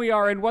wrong we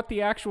are and what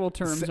the actual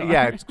terms are.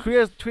 Yeah,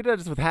 tweet at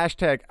us with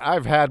hashtag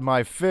I've had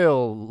my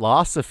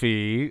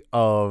philosophy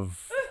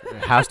of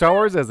how Star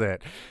Wars is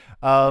it.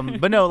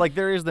 But no, like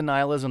there is the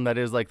nihilism that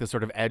is like the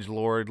sort of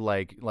edgelord,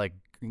 like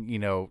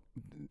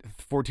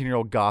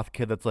 14-year-old goth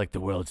kid that's like the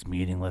world's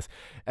meaningless,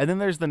 and then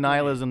there's the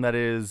nihilism that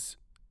is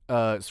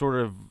sort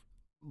of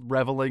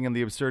reveling in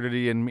the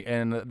absurdity and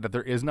that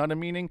there is not a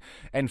meaning,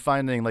 and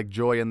finding like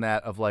joy in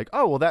that, of like,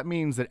 oh well, that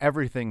means that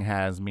everything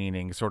has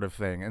meaning, sort of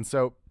thing. And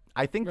so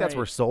I think that's Right.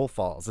 where Soul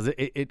falls. Is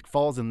it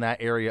falls in that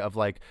area of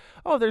like,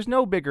 oh, there's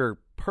no bigger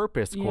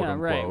purpose, quote Yeah, unquote.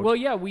 right. Well,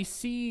 yeah, we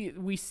see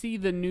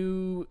the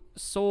new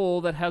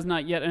soul that has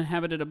not yet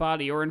inhabited a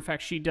body, or in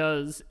fact she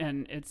does,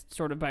 and it's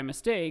sort of by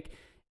mistake.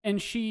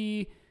 And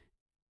she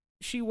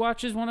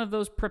watches one of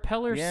those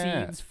propeller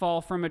Yeah. seeds fall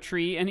from a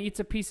tree and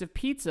eats a piece of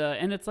pizza,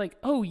 and it's like,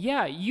 oh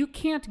yeah, you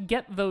can't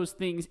get those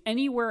things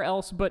anywhere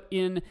else but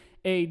in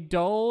a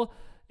dull,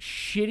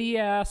 shitty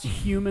ass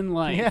human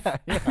life. Yeah,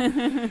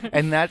 yeah.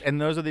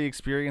 and those are the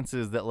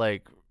experiences that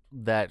like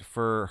that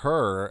for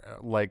her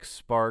like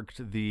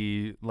sparked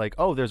the like,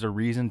 oh, there's a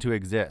reason to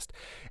exist.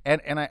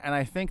 And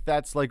I think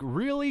that's like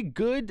really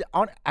good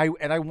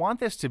I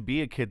want this to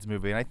be a kids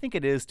movie, and I think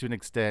it is to an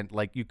extent.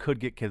 Like you could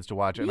get kids to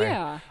watch it. And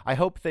Yeah. I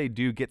hope they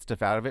do get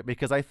stuff out of it,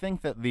 because I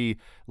think that the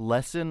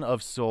lesson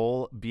of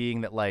Soul being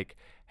that like,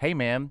 hey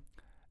man,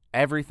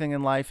 everything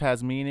in life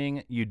has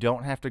meaning. You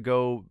don't have to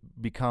go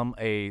become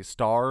a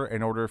star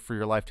in order for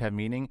your life to have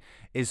meaning,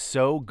 is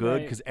so good,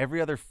 Right. because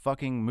every other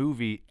fucking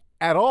movie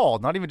at all,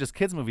 not even just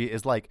kids movie,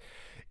 is like,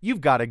 you've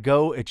got to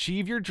go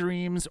achieve your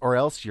dreams or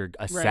else you're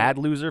a sad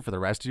loser for the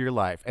rest of your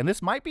life. And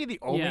this might be the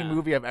only Yeah.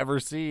 movie I've ever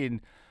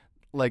seen,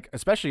 like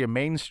especially a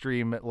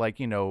mainstream, like,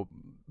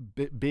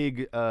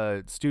 big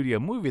studio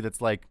movie that's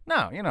like,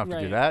 no, you don't have to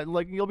do Right. that.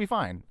 Like, you'll be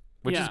fine.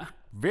 Which is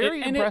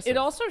very and impressive. it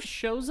also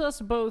shows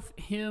us both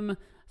him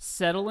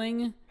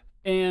settling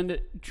and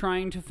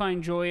trying to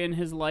find joy in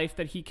his life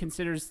that he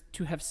considers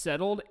to have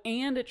settled,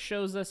 and it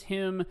shows us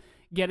him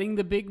getting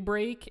the big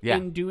break Yeah.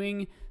 and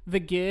doing the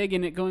gig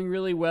and it going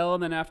really well,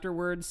 and then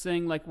afterwards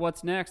saying like,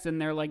 what's next?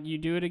 And they're like, you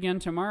do it again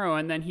tomorrow,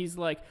 and then he's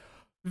like,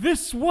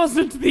 this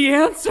wasn't the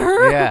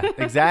answer. Yeah,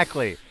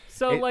 exactly.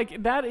 So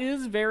like that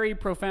is very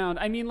profound.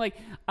 I mean, like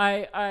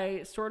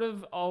I sort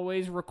of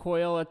always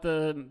recoil at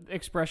the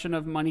expression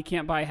of money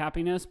can't buy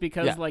happiness,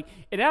 because Yeah. like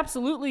it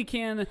absolutely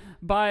can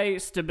buy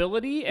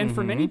stability, and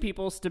for many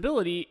people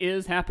stability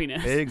is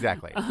happiness.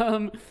 Exactly.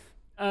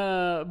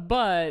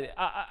 But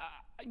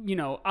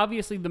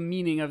obviously the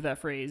meaning of that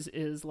phrase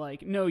is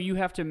like, no, you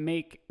have to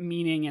make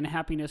meaning and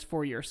happiness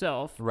for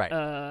yourself. Right.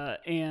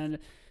 And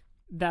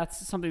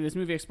that's something this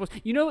movie explores.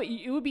 You know,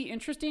 it would be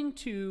interesting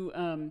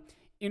to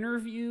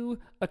interview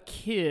a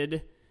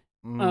kid,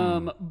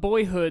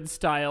 Boyhood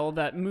style,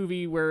 that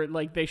movie where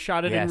like they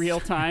shot it in real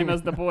time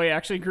as the boy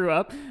actually grew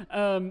up.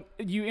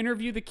 You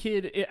interview the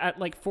kid at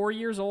like 4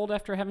 years old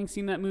after having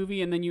seen that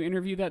movie, and then you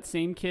interview that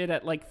same kid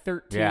at like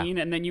 13,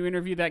 and then you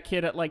interview that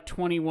kid at like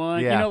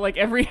 21. You know, like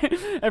every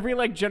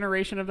like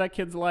generation of that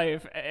kid's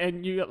life,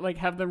 and you like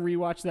have them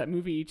rewatch that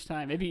movie each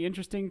time. It'd be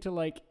interesting to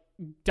like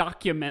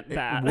document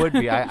that. It would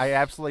be. I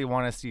absolutely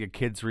want to see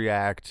kids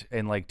react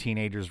and like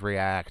teenagers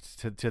react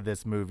to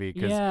this movie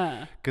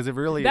because it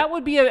really, that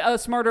would be a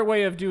smarter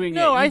way of doing it.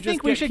 No, I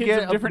think we should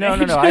get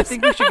no. I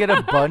think we should get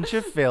a bunch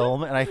of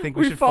film, and I think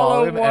we should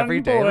follow him every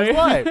day of his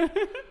life.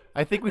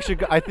 I think we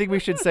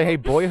should say, hey,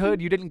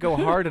 Boyhood, you didn't go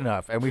hard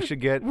enough, and we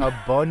should get a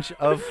bunch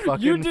of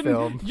fucking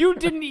film. You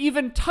didn't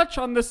even touch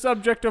on the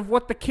subject of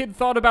what the kid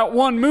thought about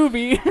one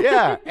movie.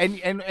 Yeah,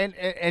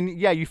 and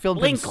yeah, you filmed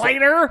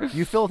Linklater.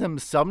 You filmed him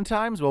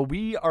sometimes. Well,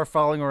 we are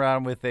following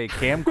around with a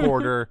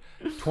camcorder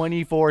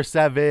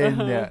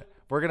 24/7. Yeah.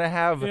 We're gonna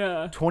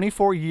have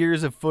 24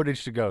 years of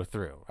footage to go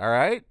through. All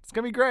right, it's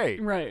gonna be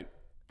great. Right.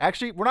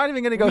 Actually, we're not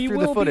even going to go through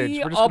the footage.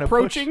 We're just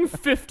approaching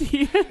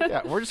 50. Yeah,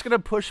 we're just going to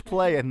push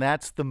play, and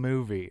that's the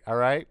movie, all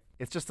right?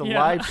 It's just a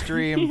live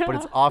stream, but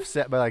it's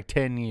offset by like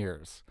 10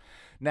 years.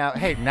 Now,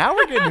 hey, now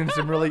we're getting into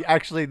some really,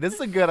 actually, this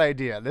is a good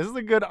idea. This is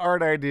a good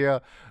art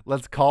idea.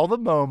 Let's call the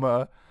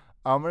MoMA.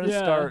 I'm going to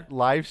start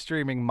live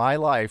streaming my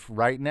life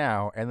right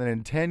now, and then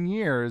in 10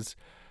 years,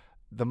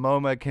 the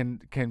MoMA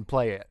can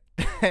play it.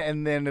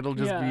 And then it'll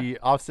just be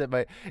offset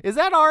by, is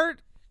that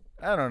art?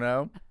 I don't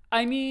know.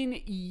 I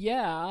mean,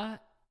 yeah.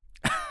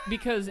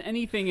 Because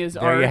anything is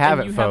there art, you have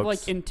and it, you folks. have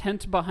like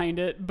intent behind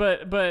it,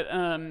 but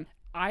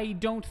I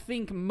don't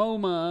think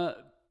MoMA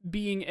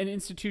being an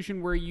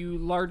institution where you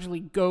largely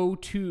go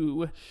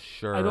to,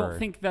 I don't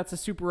think that's a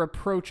super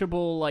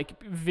approachable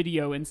like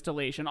video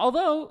installation.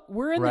 Although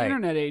we're in the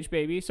internet age,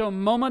 baby, so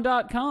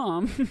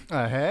MoMA.com.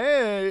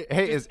 Hey,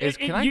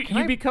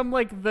 you become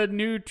like the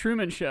new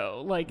Truman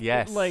Show, like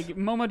like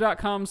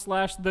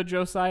MoMA.com/the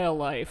Josiah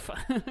life.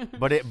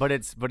 but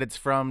it's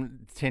from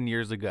 10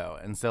 years ago,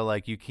 and so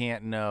like you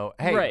can't know.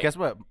 Hey, guess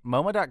what?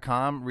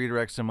 MoMA.com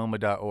redirects to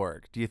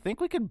MoMA.org. Do you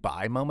think we could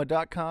buy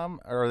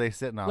MoMA.com, or are they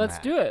sitting on Let's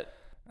that? do it.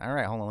 All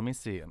right, hold on. Let me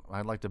see.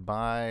 I'd like to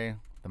buy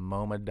the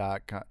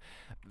MoMA.com.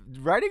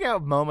 Writing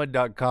out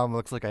MoMA.com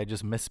looks like I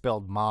just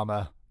misspelled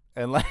mama.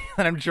 And like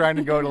and I'm trying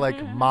to go to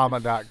like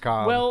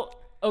mama.com. Well,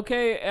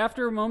 okay,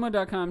 after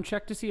MoMA.com,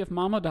 check to see if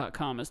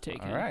mama.com is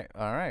taken. All right.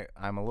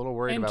 I'm a little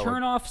worried and about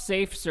turn off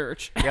safe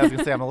search. Yeah, I was going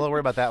to say, I'm a little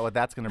worried about what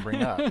that's going to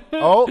bring up.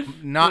 Oh,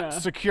 not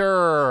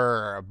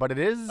secure. But it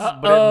is.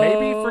 But it may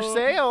be for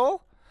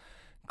sale.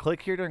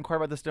 Click here to inquire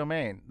about this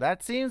domain.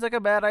 That seems like a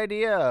bad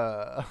idea.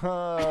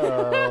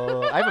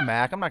 I have a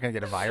Mac. I'm not going to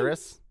get a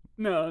virus.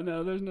 No,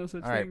 there's no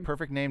such thing. All right,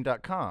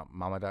 perfectname.com,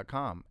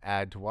 mama.com,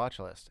 add to watch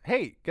list.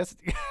 Hey, guess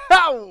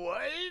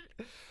what?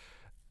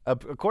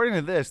 According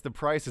to this, the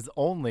price is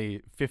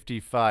only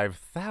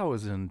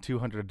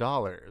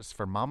 $55,200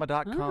 for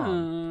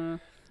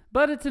mama.com.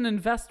 But it's an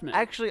investment.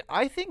 Actually,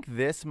 I think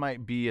this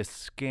might be a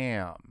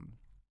scam.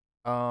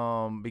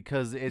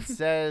 Because it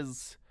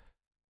says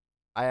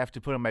I have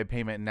to put in my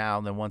payment now,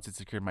 and then once it's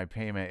secured my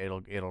payment,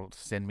 it'll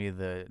send me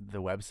the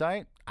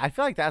website. I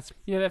feel like that's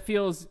that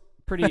feels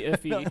pretty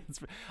iffy. No,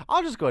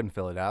 I'll just go ahead and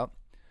fill it out.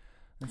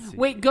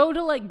 Wait, go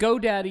to like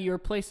GoDaddy or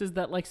places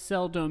that like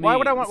sell domains. Why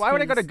would I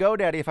go to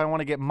GoDaddy if I want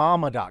to get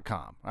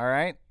mama.com? All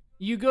right.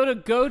 You go to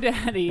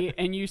GoDaddy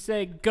and you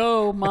say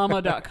go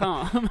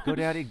mama.com.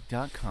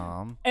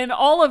 GoDaddy.com. And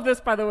all of this,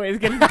 by the way, is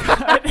getting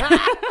cut.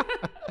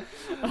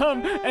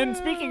 And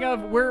speaking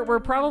of, we're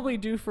probably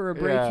due for a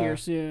break here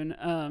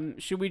soon.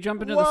 Should we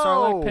jump into the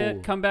Sarlacc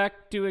pit, come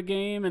back, do a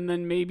game, and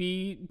then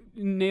maybe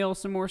nail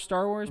some more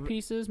Star Wars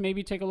pieces?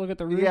 Maybe take a look at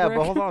the rubric? Yeah,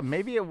 but hold on.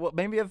 Maybe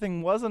the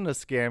thing wasn't a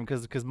scam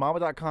because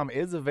mama.com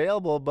is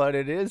available, but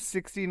it is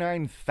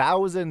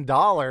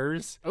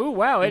 $69,000. Oh,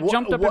 wow. It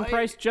jumped up in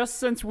price just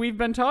since we've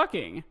been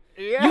talking.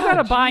 Yeah, you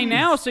gotta buy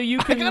now so you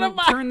can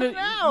turn the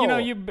now.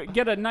 You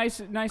get a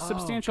nice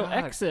substantial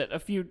exit a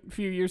few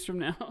years from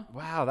now.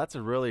 Wow, that's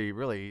a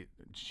really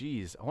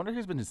jeez. I wonder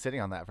who's been sitting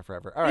on that for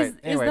forever. All right,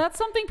 anyway. Is that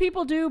something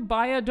people do?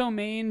 Buy a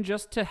domain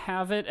just to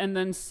have it and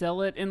then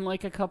sell it in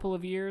like a couple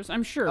of years?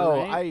 I'm sure.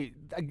 Right?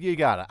 You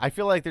gotta. I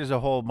feel like there's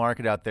a whole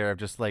market out there of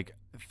just like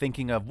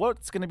thinking of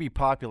what's going to be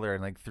popular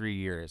in like 3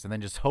 years and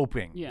then just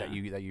hoping that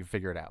you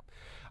figure it out.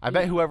 I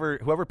bet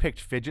whoever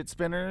picked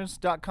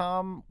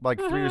fidgetspinners.com like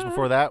 3 years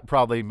before that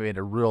probably made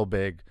a real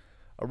big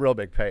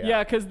payout.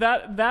 Yeah, because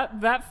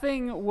that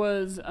thing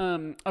was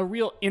a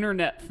real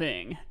internet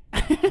thing.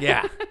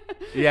 Yeah.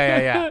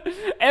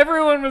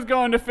 Everyone was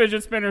going to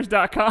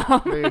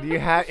fidgetspinners.com. Dude,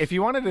 if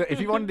you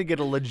wanted to get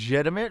a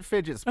legitimate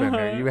fidget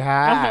spinner, you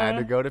had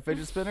to go to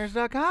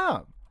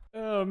fidgetspinners.com.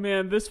 Oh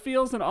man, this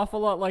feels an awful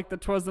lot like the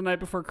 'Twas the Night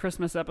Before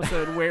Christmas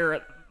episode where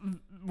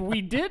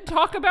we did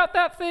talk about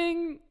that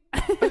thing.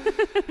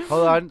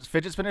 Hold on,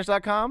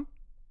 fidgetspinners.com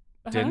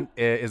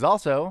is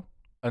also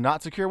a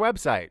not secure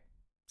website.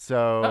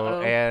 So,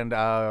 Uh-oh. and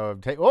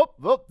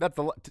that's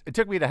it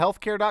took me to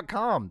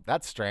healthcare.com.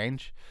 That's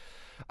strange.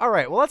 All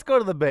right, well, let's go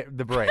to the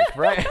break,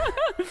 right?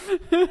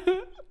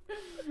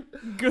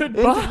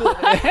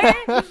 Goodbye.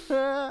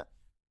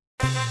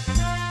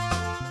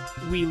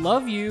 We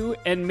love you,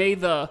 and may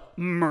the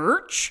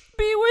merch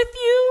be with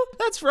you.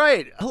 That's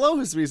right. Hello,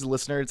 Who's the Reason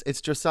listeners.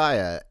 It's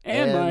Josiah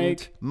And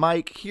Mike.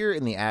 Mike here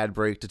in the ad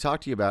break to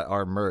talk to you about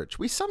our merch.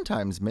 We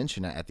sometimes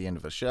mention it at the end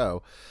of the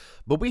show,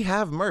 but we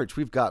have merch.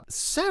 We've got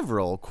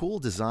several cool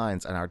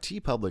designs on our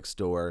TeePublic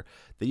store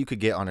that you could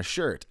get on a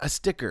shirt, a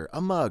sticker, a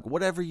mug,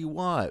 whatever you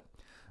want.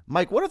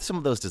 Mike, what are some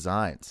of those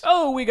designs?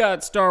 Oh, we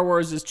got Star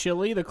Wars'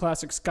 chili, the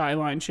classic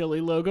Skyline chili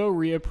logo,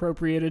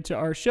 reappropriated to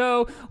our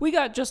show. We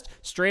got just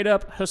straight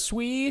up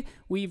Hasui.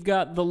 We've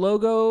got the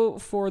logo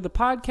for the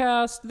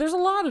podcast. There's a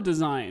lot of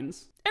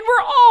designs. And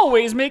we're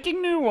always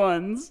making new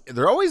ones.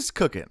 They're always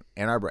cooking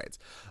in our brains.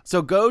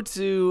 So go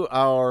to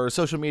our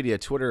social media,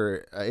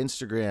 Twitter,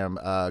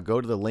 Instagram.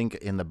 Go to the link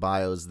in the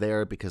bios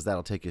there because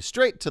that'll take you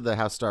straight to the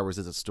How Star Wars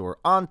Is It store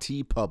on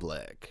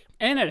TeePublic.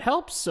 And it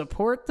helps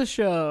support the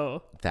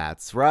show.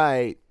 That's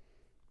right.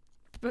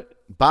 Bye.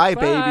 Bye,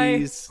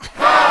 babies.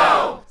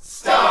 How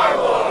Star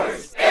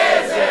Wars is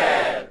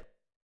it?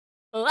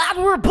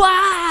 And we're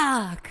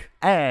back.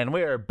 And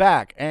we're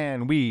back,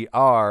 and we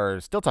are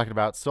still talking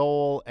about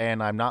Soul,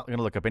 and I'm not going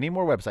to look up any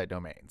more website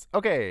domains.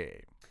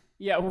 Okay.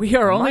 Yeah, we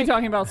are only Mike.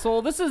 talking about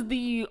Soul. This is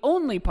the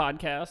only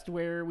podcast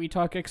where we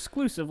talk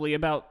exclusively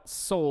about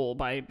Soul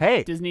by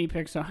Disney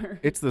Pixar.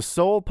 It's the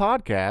Soul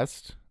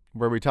Podcast,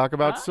 where we talk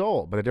about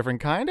soul, but a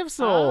different kind of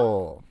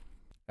soul.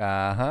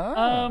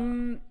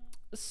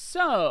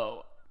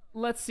 So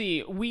let's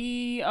see.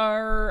 We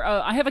are.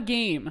 I have a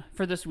game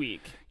for this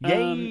week.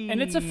 Yay!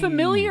 And it's a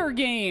familiar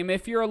game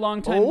if you're a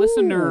longtime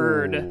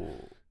listener.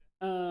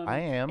 I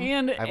am.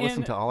 And I've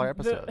listened to all our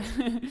episodes.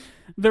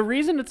 The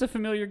reason it's a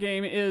familiar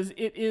game is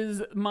it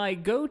is my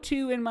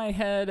go-to in my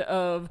head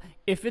of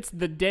if it's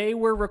the day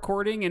we're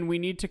recording and we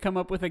need to come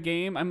up with a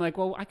game, I'm like,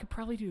 well, I could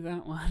probably do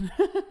that one.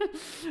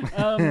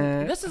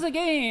 This is a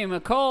game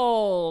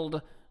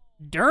called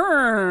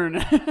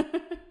Dern.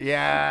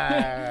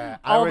 Yeah.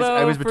 Although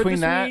I was for between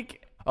this that.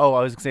 week- Oh,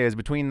 I was gonna say I was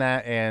between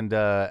that and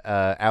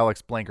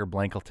Alex Blanker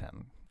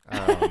Blankleton.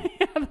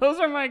 Yeah, those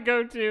are my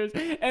go-tos,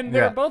 and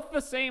they're Yeah. both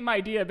the same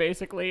idea,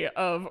 basically,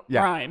 of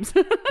Yeah. rhymes.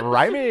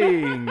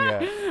 Rhyming.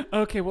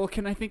 Okay, well,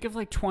 can I think of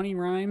like 20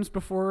 rhymes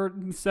before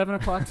 7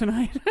 o'clock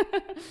tonight?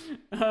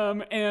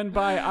 And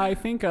by I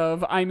think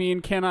of, I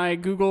mean, can I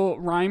Google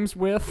rhymes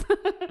with?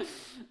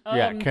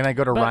 Yeah. Can I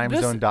go to but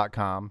this-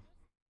 rhymezone.com?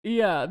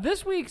 Yeah,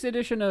 this week's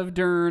edition of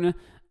Dern.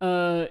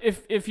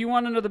 If you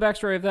want to know the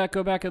backstory of that,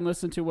 go back and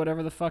listen to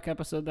whatever the fuck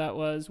episode that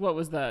was. What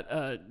was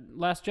that?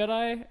 Last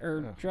Jedi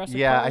or Jurassic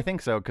Yeah, Park? I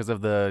think so because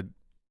of the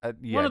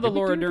One of the did we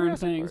Laura do Dern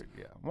Jurassic things. Park?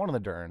 Yeah, one of the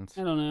Derns.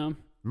 I don't know.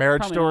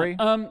 Marriage Probably Story.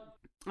 not.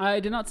 I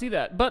did not see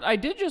that, but I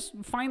did just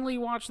finally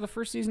watch the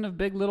first season of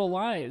Big Little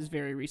Lies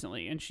very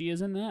recently, and she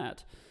is in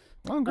that.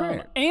 Oh,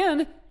 great.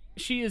 And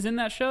she is in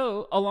that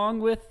show along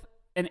with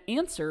an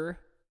answer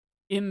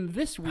in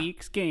this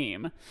week's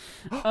game.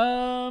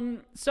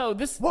 So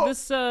this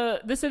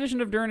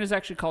edition of Dern is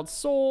actually called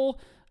Soul.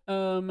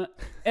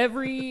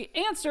 Every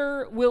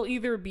answer will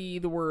either be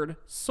the word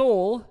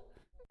soul,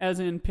 as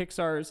in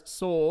Pixar's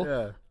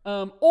Soul,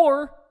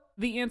 or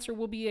the answer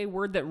will be a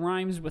word that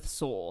rhymes with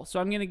soul. So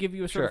I'm going to give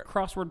you a sort of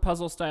crossword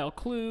puzzle style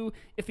clue.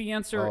 If the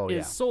answer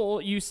is soul,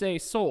 you say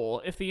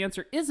soul. If the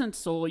answer isn't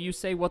soul, you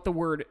say what the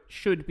word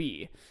should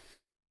be.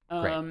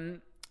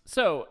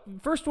 So,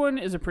 first one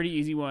is a pretty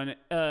easy one.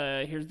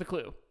 Here's the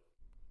clue.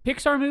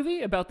 Pixar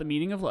movie about the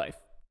meaning of life.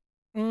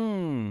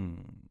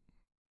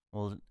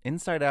 Well,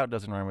 Inside Out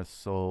doesn't rhyme with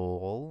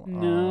soul.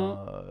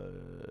 No.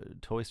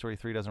 Toy Story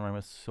 3 doesn't rhyme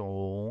with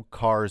soul.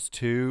 Cars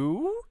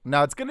 2?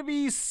 No, it's going to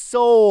be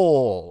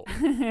soul.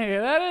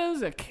 That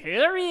is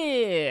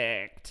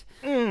correct.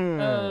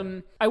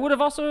 I would have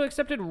also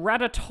accepted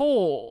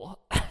Ratatouille.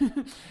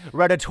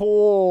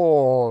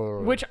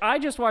 Ratatouille. Which I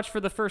just watched for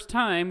the first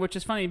time, which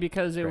is funny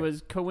because it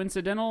was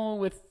coincidental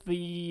with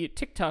the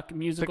TikTok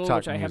musical,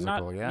 which I have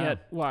not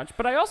yet watched.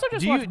 But I also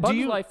just watched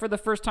Bug's Life for the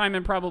first time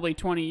in probably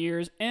 20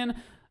 years. And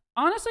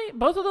honestly,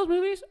 both of those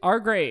movies are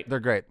great. They're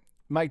great.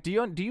 Mike, do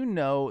you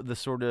know the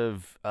sort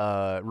of,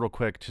 real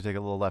quick to take a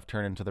little left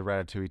turn into the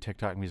Ratatouille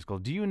TikTok musical,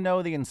 do you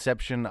know the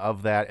inception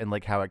of that and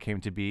like how it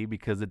came to be?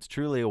 Because it's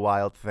truly a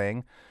wild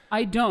thing.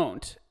 I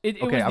don't. It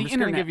was I'm the just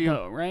gonna internet, give you,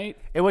 though, right?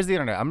 It was the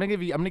internet. I'm gonna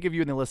give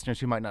you and the listeners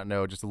who might not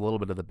know just a little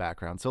bit of the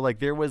background. So like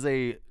there was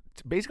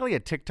basically a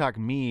TikTok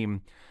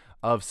meme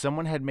of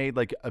someone had made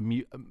like a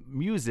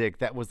music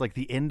that was like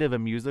the end of a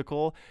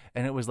musical,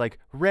 and it was like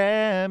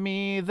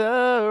Remy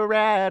the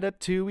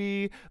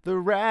Ratatouille, the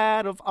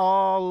rat of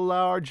all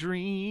our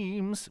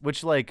dreams,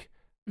 which like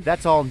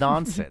That's all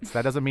nonsense.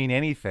 That doesn't mean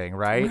anything,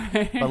 right?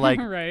 But like,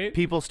 Right.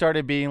 people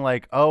started being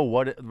like, "Oh,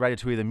 what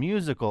Ratatouille the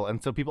musical?"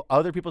 And so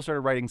other people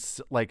started writing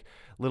like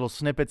little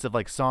snippets of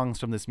like songs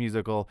from this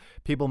musical.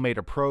 People made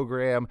a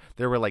program.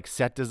 There were like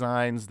set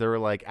designs. There were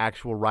like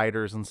actual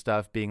writers and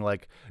stuff being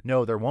like,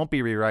 "No, there won't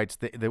be rewrites.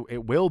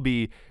 It will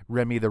be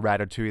Remy the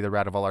Ratatouille, the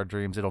rat of all our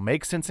dreams. It'll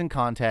make sense in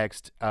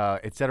context,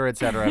 et cetera, et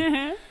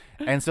cetera."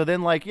 And so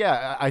then, like,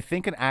 yeah, I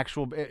think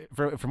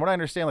from what I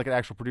understand, like an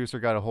actual producer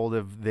got a hold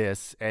of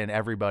this and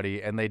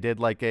everybody, and they did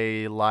like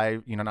a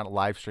live, not a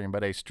live stream,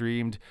 but a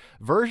streamed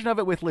version of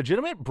it with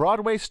legitimate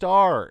Broadway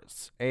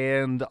stars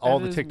and all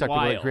the TikTok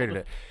people that created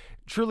it.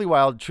 Truly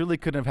wild. Truly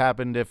couldn't have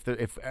happened if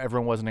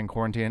everyone wasn't in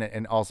quarantine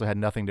and also had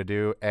nothing to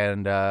do.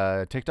 And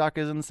TikTok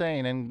is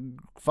insane and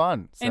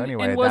fun. So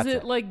anyway, and was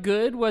it like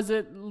good? Was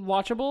it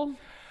watchable?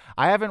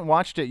 I haven't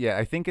watched it yet.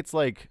 I think it's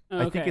like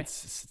Okay. I think it's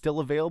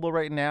still available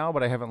right now,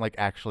 but I haven't like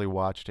actually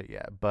watched it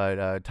yet.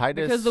 But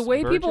Titus, Because the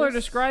way people are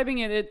Burgess? describing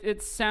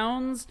it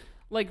sounds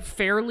like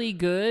fairly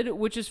good,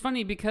 which is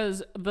funny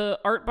because the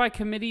art by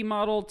committee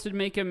model to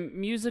make a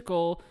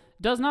musical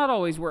does not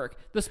always work.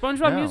 The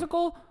SpongeBob No.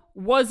 musical,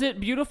 was it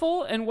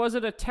beautiful and was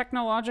it a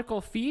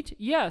technological feat?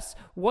 Yes.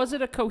 Was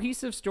it a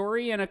cohesive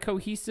story and a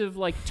cohesive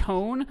like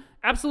tone?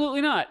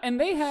 Absolutely not. And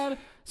they had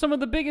some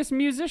of the biggest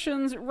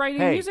musicians writing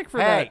music for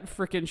that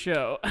freaking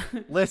show.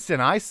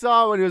 Listen, I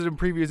saw when it was in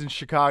previews in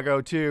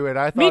Chicago too, and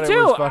I thought Me it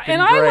too, was fucking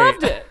and great. I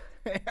loved it.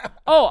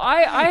 Oh,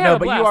 I had No, a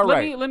but you blast. are let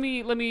right. Let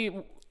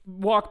me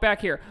walk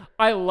back here.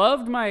 I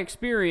loved my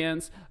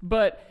experience,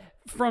 but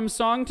from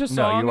song to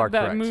song, you are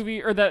that correct.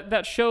 movie or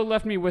that show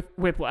left me with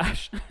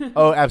whiplash.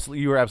 Oh,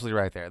 absolutely, you were absolutely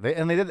right there. They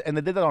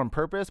did that on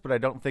purpose, but I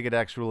don't think it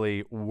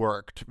actually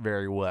worked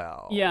very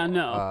well. Yeah,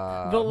 no.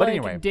 The but like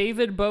anyway.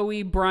 David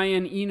Bowie,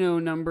 Brian Eno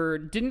number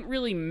didn't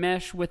really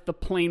mesh with the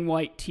plain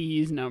white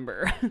tees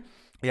number.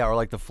 Yeah, or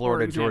like the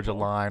Florida Georgia example.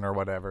 line or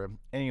whatever.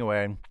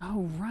 Anyway,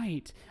 Oh,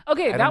 right.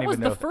 Okay, don't that was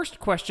even the know. first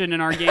question in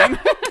our game.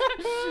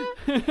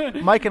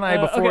 Mike and I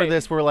before okay.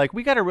 this were like,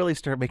 we got to really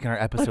start making our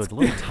episodes a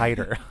little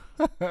tighter.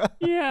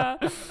 Yeah.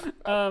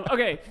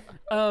 Okay.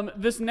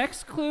 This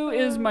next clue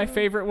is my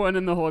favorite one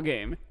in the whole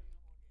game.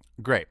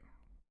 Great.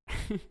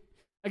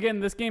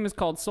 Again, this game is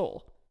called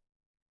Soul.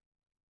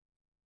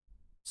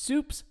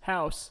 Soup's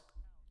house.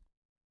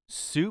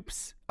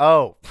 Soups.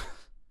 Oh,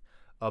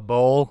 a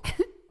bowl.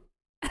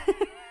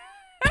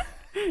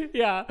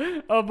 Yeah,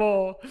 a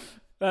bowl.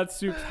 That's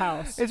Soup's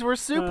house. It's where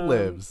soup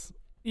lives.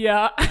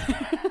 Yeah.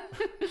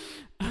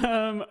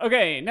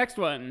 Okay, next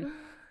one.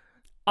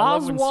 I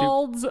love when soup-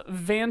 Oswald's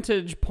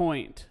vantage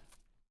point.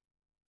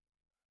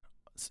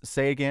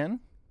 Say again.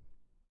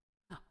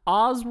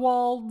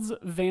 Oswald's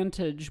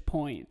vantage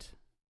point.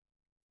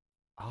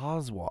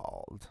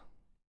 Oswald.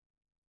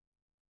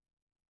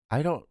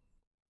 I don't.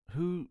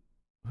 Who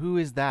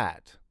is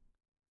that?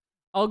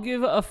 I'll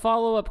give a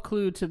follow-up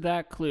clue to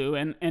that clue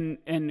and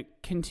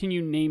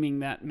continue naming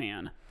that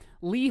man.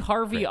 Lee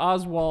Harvey Great.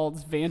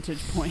 Oswald's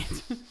vantage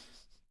point.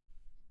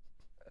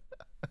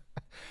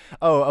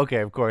 Oh, okay.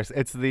 Of course,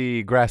 it's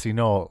the grassy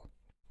knoll.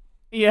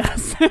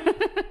 Yes.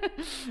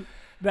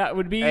 That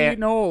would be And-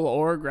 Knoll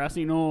or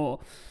Grassy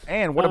Knoll.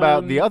 And what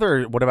about the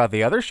other? What about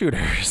the other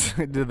shooters?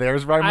 Did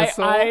theirs rhyme with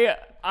soul?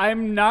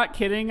 I'm not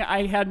kidding.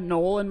 I had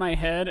Knoll in my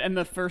head, and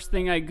the first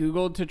thing I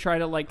Googled to try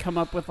to like come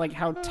up with like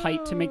how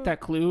tight to make that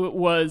clue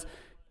was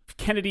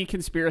Kennedy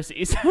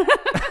conspiracies.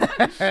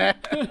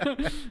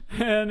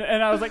 and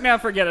I was like, nah,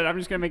 forget it. I'm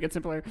just gonna make it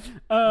simpler.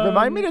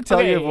 Remind me to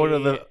tell you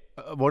of okay.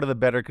 one of the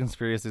better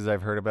conspiracies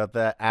I've heard about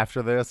that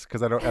after this,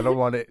 because I don't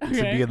want it to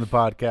Okay. be in the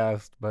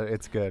podcast, but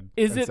it's good.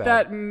 Is and it sad.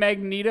 that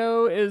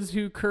Magneto is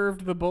who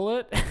curved the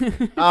bullet?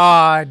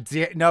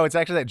 No, it's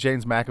actually that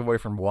James McAvoy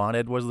from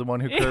Wanted was the one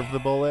who curved the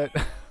bullet.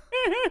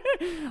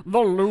 The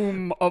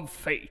loom of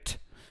fate.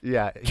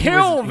 Yeah,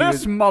 Kill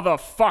this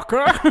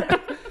motherfucker.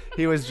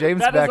 He was James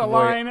That McAvoy, is a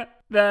line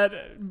that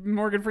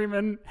Morgan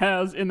Freeman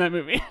has in that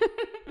movie.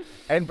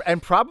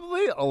 and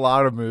probably a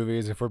lot of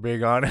movies, if we're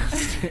being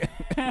honest.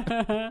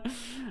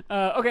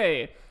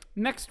 Okay,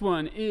 next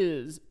one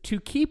is to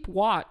keep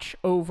watch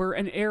over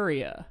an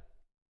area.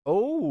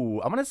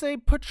 Oh, I'm gonna say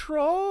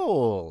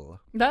patrol.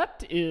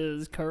 That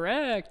is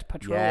correct.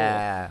 Patrol.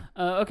 Yeah.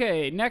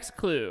 Okay, next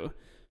clue.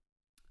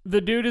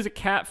 The dude is a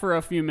cat for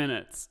a few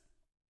minutes.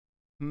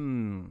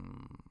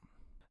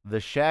 The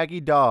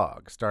Shaggy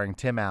Dog, starring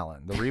Tim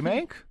Allen. The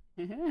remake?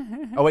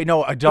 Oh wait,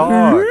 no, a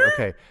dog.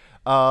 Okay.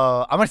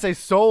 I'm gonna say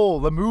Soul,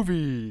 the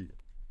movie.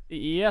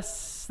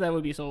 Yes, that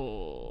would be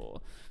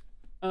Soul.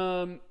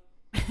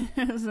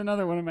 This is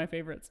another one of my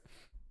favorites.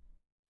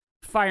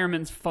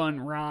 Fireman's Fun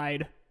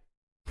Ride.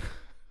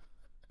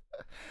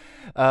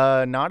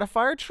 Not a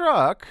fire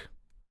truck.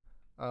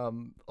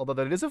 Although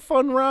that is a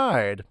fun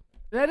ride.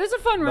 That is a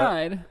fun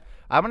ride.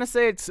 I'm gonna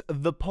say it's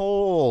the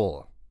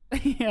pole.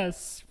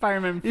 Yes,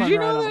 Fireman Fun Did you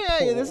Ride know on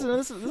that? a Yeah, pole.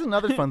 this is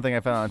another fun thing I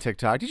found on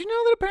TikTok. Did you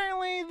know that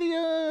apparently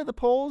the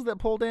poles that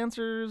pole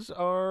dancers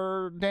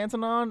are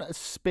dancing on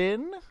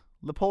spin?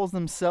 The poles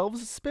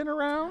themselves spin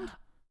around.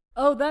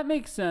 Oh, that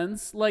makes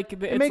sense. Like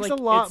it's makes like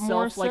a lot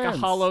itself more like a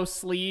sense. hollow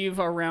sleeve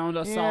around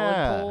a Yeah.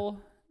 solid pole.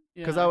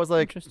 Because Yeah, I was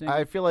like, interesting.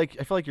 I feel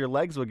like your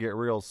legs would get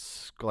real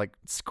like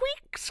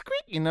squeak,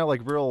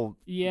 like real.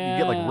 Yeah,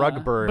 You get like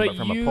rug burn, but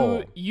from a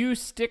pole. You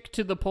stick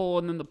to the pole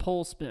and then the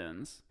pole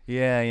spins.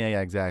 Yeah,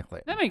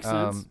 exactly. That makes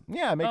sense.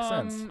 Yeah, it makes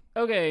sense.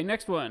 Okay,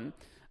 next one.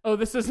 Oh,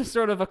 this is a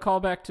sort of a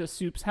callback to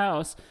Soup's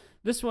house.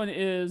 This one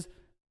is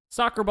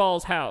Soccer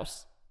Ball's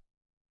house.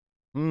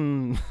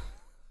 I'm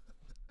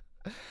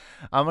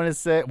gonna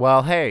say,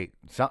 well, hey,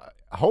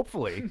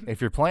 hopefully, if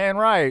you're playing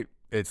right,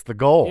 it's the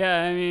goal.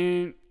 Yeah, I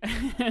mean,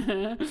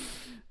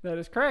 that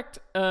is correct.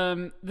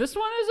 This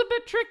one is a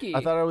bit tricky.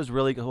 I thought I was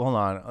really hold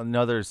on,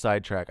 another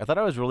sidetrack. I thought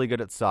I was really good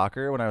at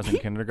soccer when I was in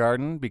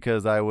kindergarten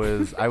because I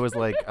was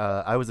like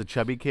I was a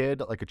chubby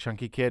kid, like a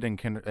chunky kid and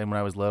when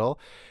I was little,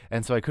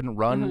 and so I couldn't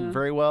run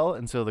very well,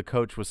 and so the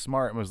coach was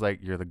smart and was like,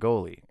 "You're the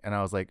goalie," and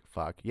I was like,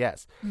 "Fuck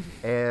yes,"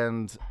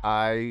 and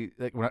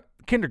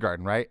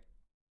kindergarten, right?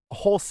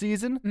 Whole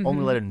season,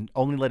 only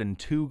let in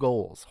 2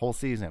 goals whole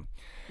season.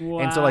 Wow.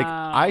 And so like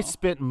I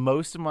spent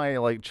most of my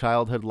like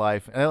childhood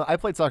life, and I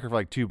played soccer for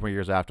like 2 more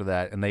years after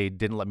that, and they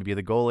didn't let me be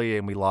the goalie,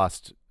 and we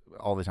lost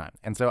all the time.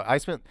 And so I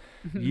spent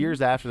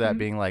years after that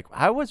being like,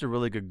 I was a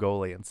really good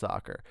goalie in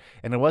soccer.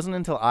 And it wasn't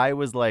until I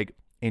was like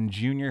in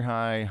junior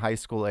high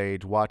school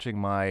age watching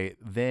my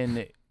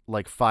then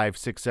like 5,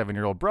 6,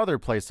 7-year-old brother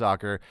play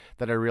soccer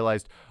that I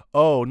realized,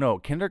 oh no,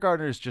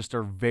 kindergartners just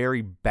are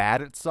very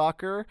bad at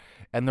soccer,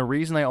 and the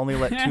reason I only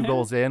let 2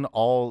 goals in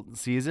all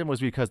season was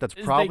because that's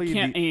probably they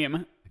can't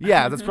aim.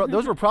 Yeah,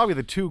 those were probably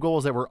the 2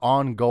 goals that were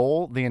on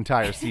goal the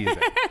entire season.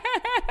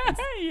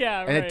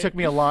 Yeah, and it took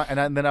me a lot,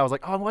 and then I was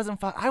like, oh,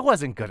 I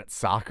wasn't good at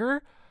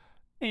soccer.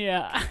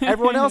 Yeah.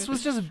 Everyone else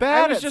was just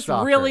bad at I was just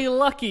soccer. really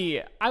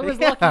lucky. I was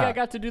lucky I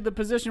got to do the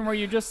position where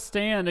you just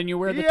stand and you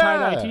wear the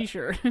tie-dye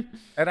t-shirt.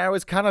 And I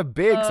was kind of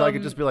big, so I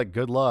could just be like,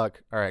 good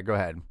luck. All right, go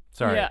ahead.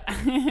 Sorry.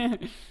 Yeah.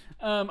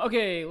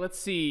 Okay, let's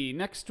see.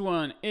 Next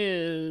one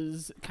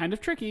is kind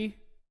of tricky.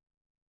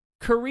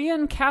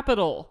 Korean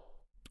capital.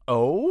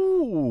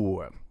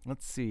 Oh,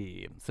 let's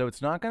see. So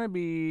it's not going to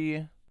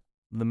be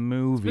the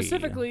movie.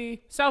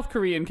 Specifically, South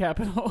Korean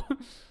capital.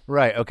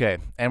 Right, okay.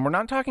 And we're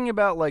not talking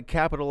about like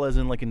capital as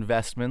in like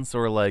investments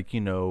or like,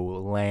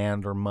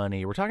 land or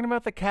money. We're talking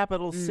about the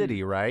capital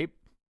city, right?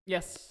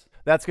 Yes.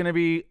 That's going to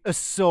be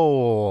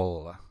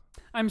Seoul.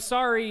 I'm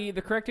sorry,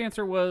 the correct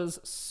answer was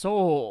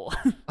Seoul.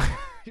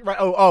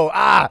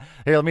 Right.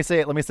 Here, let me say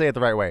it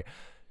the right way.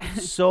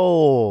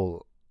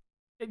 Seoul.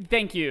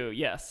 Thank you.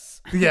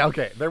 Yes. Yeah,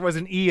 okay. There was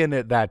an E in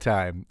it that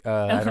time.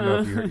 I don't know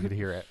if you could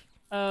hear it.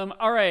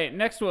 All right,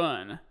 next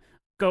one.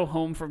 Go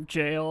home from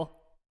jail.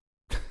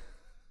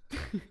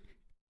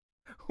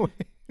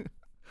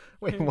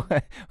 Wait,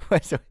 what?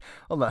 Wait,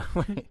 hold on.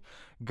 Wait.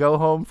 Go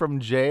home from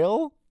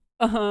jail?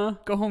 Go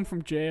home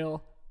from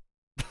jail.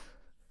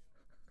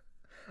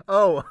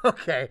 Oh,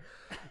 okay.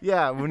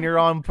 Yeah, when you're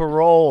on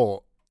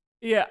parole.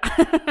 Yeah.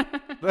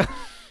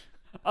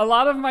 A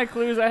lot of my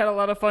clues I had a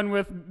lot of fun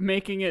with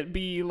making it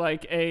be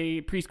like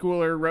a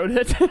preschooler wrote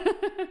it.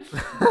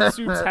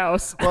 Soup's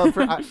house.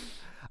 Well,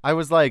 I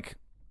was like,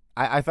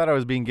 I thought I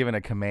was being given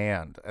a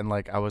command, and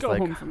like I was Go like,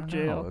 home from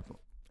jail.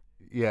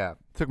 Yeah,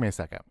 took me a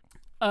second.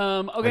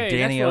 Okay, like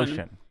Danny next one.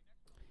 Ocean.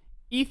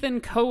 Ethan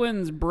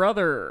Cohen's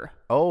brother.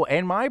 Oh,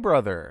 and my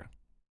brother.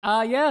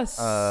 Yes.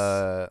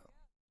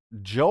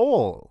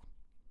 Joel.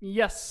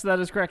 Yes, that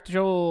is correct,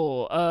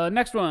 Joel.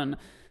 Next one.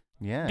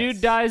 Yes.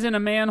 Dude dies in a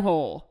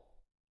manhole.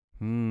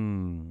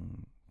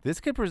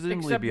 This could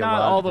presumably Except be a not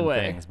lot all of the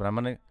different way. things, but I'm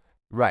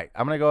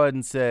gonna go ahead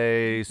and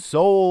say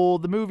Soul,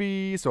 the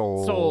movie,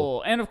 Soul.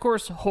 Soul, and of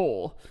course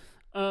Hole.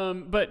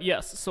 But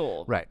yes,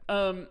 Soul. Right.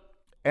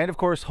 And of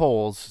course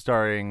Holes,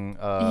 starring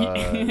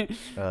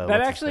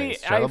that actually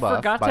I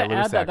forgot to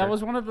add that. That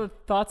was one of the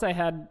thoughts I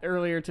had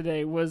earlier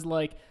today. Was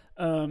like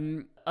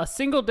a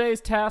single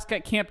day's task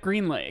at Camp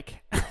Green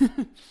Lake.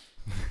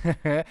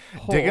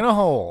 Digging a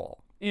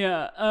hole.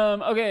 Yeah.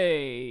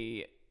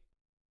 Okay.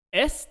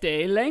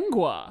 Este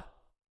lengua.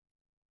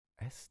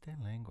 Este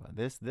lengua.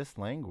 This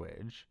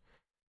language,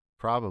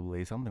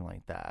 probably something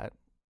like that.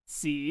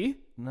 See.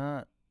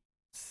 Not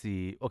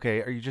see.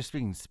 Okay, are you just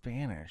speaking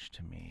Spanish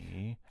to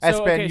me?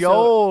 So,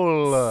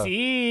 Espanol.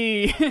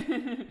 See.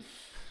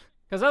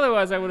 Because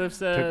otherwise I would have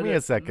said. Took me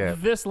a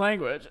second. This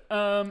language.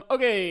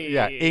 Okay.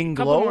 Yeah.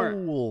 Couple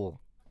more.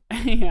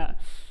 Yeah.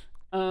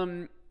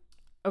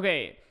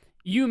 Okay.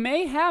 You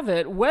may have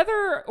it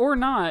whether or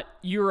not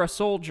you're a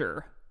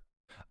soldier.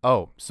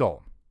 Oh,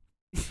 Soul.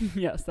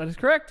 Yes, that is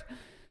correct.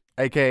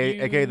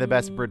 AKA the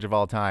best bridge of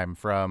all time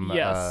from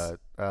Yes.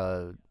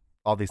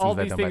 all these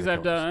things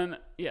I've done.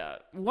 Yeah,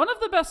 one of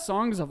the best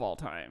songs of all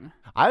time.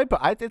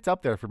 It's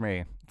up there for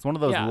me. It's one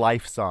of those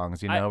life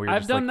songs, where you're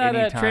I've just done like, that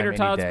at anytime, Trader any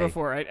Todd's day.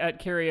 before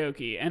at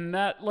karaoke, and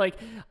that like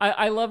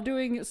I love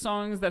doing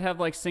songs that have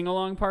like sing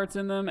along parts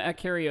in them at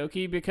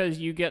karaoke because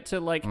you get to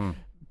like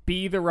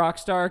be the rock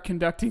star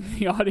conducting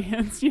the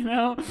audience.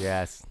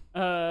 Yes.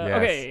 Yes.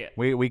 Okay.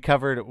 We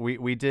covered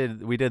we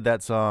did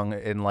that song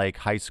in like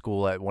high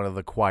school at one of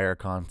the choir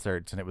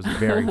concerts, and it was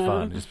very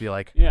fun. Just be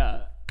like,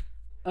 Yeah.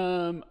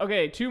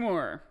 Okay, 2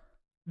 more.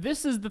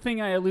 This is the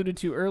thing I alluded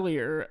to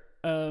earlier.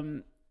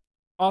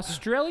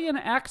 Australian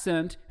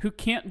accent who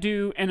can't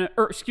do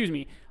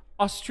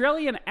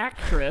Australian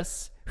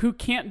actress who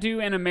can't do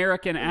an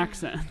American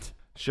accent.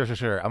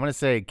 sure. I'm gonna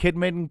say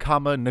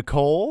Kidman,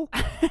 Nicole.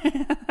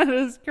 That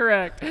is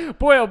correct.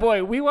 Boy, oh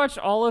boy, we watched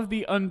all of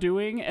The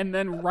Undoing, and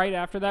then right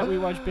after that, we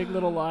watched Big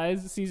Little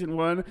Lies season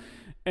 1,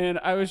 and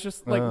I was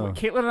just like,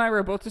 Caitlin and I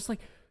were both just like,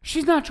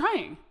 she's not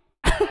trying.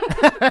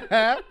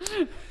 I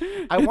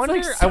wonder.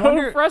 Like so I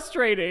wonder.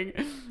 frustrating.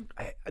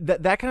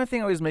 That kind of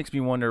thing always makes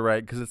me wonder,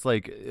 right? Because it's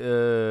like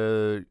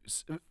in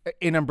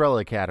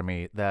Umbrella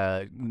Academy,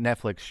 the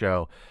Netflix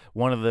show,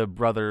 one of the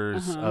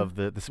brothers of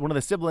one of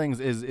the siblings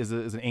is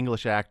an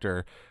English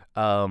actor,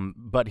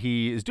 but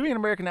he is doing an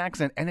American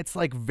accent, and it's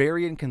like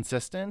very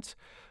inconsistent.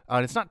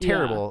 And it's not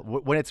terrible.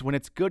 When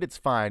it's good, it's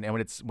fine, and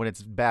when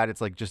it's bad,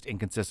 it's like just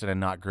inconsistent and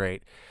not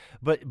great.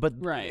 But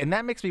Right. and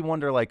that makes me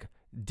wonder, like,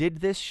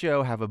 did this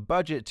show have a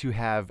budget to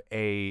have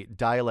a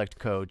dialect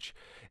coach?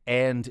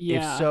 And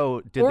if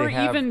so, did or they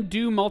have... even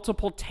do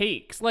multiple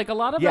takes? Like a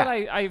lot of that,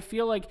 I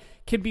feel like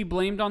can be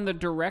blamed on the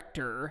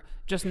director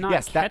just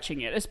not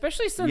catching it,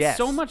 especially since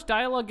so much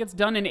dialogue gets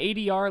done in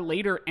ADR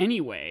later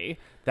anyway.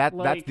 That's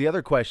the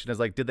other question is,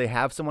 like, did they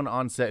have someone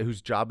on set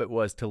whose job it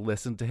was to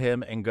listen to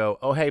him and go,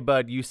 oh, hey,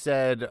 bud, you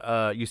said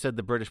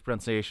the British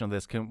pronunciation of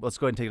this. Let's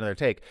go ahead and take another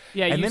take.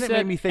 Yeah, and you then said it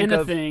made me think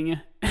anything.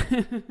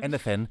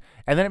 anything.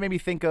 And then it made me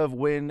think of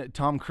when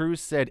Tom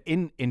Cruise said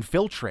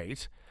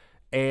infiltrate.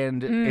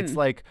 And it's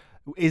like,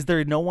 is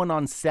there no one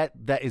on set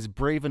that is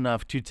brave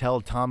enough to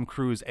tell Tom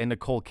Cruise and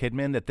Nicole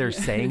Kidman that they're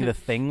saying the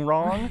thing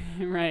wrong?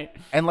 Right.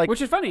 And like,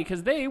 which is funny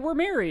because they were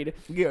married.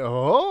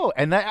 Yeah,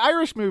 and that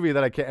Irish movie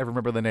that I can't ever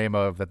remember the name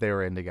of that they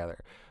were in together.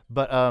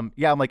 But I'm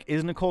like,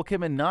 is Nicole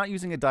Kidman not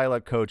using a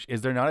dialect coach?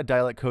 Is there not a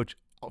dialect coach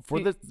for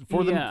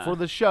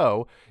the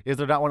show? Is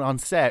there not one on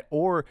set,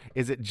 or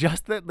is it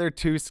just that they're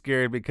too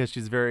scared because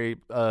she's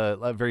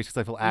a very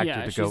successful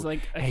actor to she's go,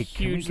 like a hey,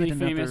 hugely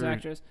famous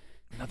actress.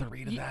 Another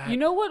read of that. You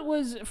know what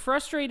was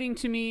frustrating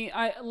to me?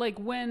 I like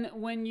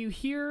when you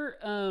hear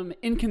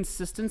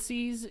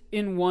inconsistencies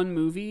in one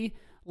movie.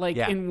 Like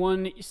in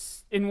one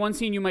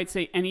scene you might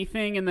say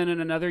anything, and then in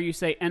another you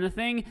say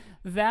anything.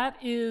 That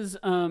is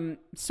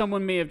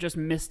someone may have just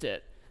missed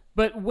it.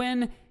 But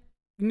when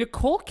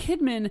Nicole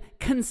Kidman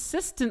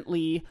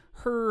consistently,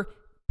 her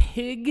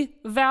pig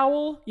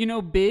vowel,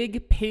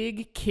 big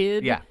pig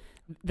kid,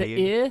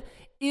 the I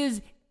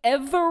is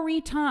every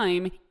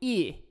time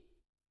I.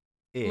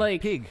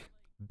 Like pig.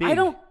 Big. I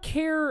don't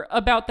care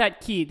about that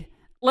kid.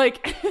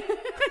 Like,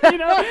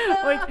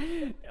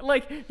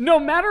 like no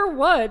matter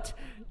what.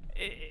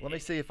 Let me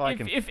see if I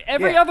can. If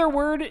every other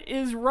word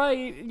is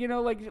right,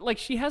 like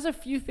she has a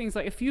few things,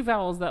 like a few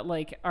vowels that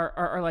like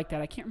are like that.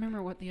 I can't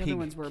remember what the other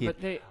ones were, but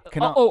they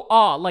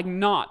like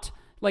not.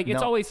 Like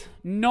it's always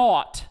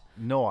not.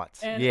 Not.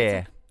 And yeah. It's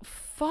like,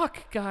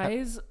 fuck,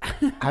 guys.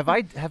 have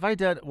I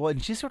done well?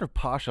 And she's sort of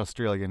posh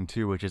Australian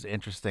too, which is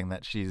interesting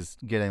that she's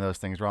getting those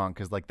things wrong,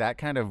 because like that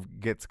kind of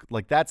gets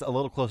like that's a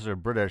little closer to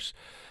British,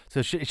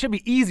 so it should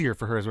be easier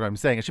for her, is what I'm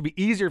saying. It should be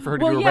easier for her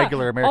to do a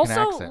regular American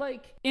also, accent.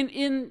 Like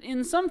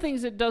in some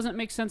things, it doesn't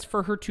make sense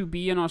for her to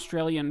be an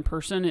Australian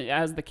person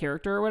as the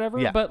character or whatever.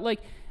 Yeah. But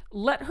like,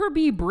 let her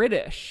be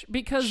British,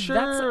 because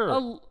that's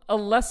a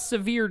less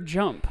severe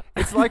jump.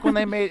 It's like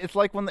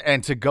when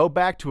and to go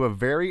back to a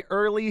very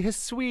early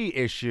Hisui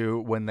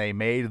issue, when they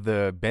made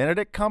the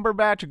Benedict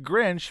Cumberbatch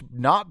Grinch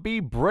not be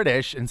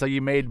British, and so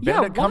you made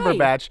Benedict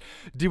Cumberbatch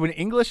do an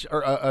English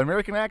or an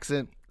American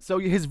accent, so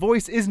his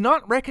voice is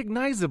not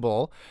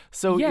recognizable.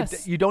 So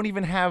you don't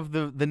even have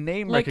the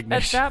name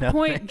recognition. At that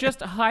point,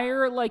 just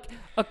hire like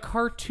a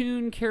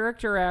cartoon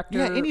character actor.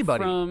 Yeah,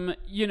 anybody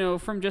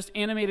from just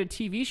animated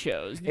TV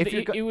shows.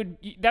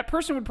 That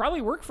person would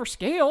probably work for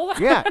scale.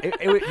 Yeah,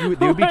 they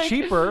would be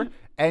cheaper.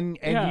 And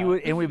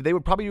they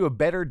would probably do a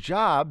better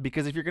job,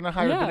 because if you're going to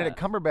hire Benedict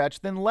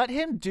Cumberbatch, then let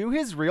him do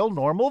his real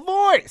normal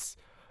voice.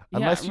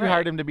 Unless you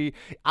hired him to be...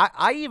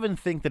 I even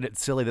think that it's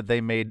silly that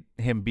they made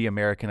him be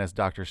American as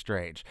Doctor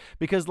Strange.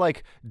 Because,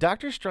 like,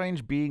 Doctor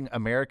Strange being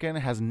American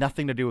has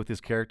nothing to do with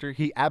his character.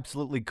 He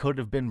absolutely could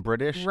have been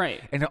British.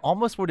 Right. And it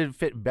almost would have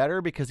fit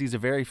better, because he's a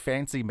very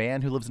fancy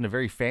man who lives in a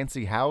very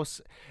fancy house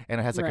and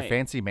has, like, a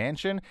fancy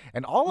mansion.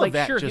 And all of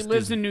that he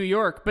lives in New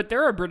York, but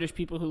there are British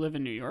people who live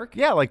in New York.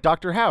 Yeah, like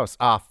Dr. House.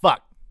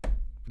 Fuck.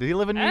 Did he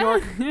live in New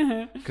York?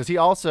 Because he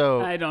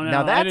also... I don't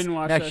know. I didn't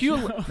watch that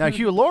show. Now,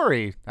 Hugh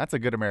Laurie, that's a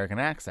good American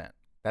accent.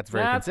 That's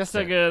very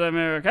consistent.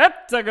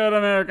 That's a good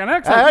American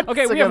accent.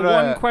 Okay, we have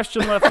one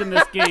question left in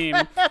this game.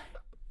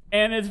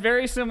 And it's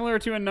very similar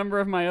to a number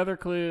of my other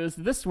clues.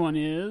 This one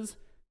is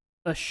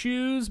a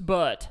shoe's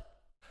butt.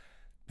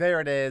 There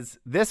it is.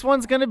 This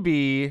one's going to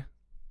be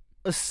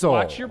a soul.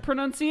 Watch your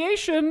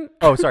pronunciation.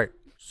 Oh, sorry.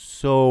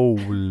 Soul.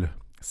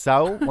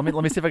 Soul? Let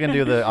me see if I can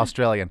do the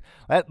Australian.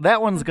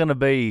 That one's going to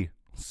be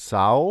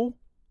soul.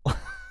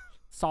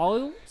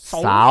 Sol?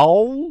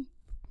 Soul?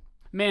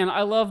 Man,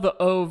 I love the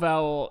O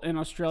vowel in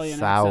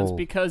Australian accents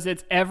because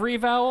it's every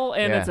vowel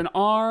and it's an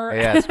R.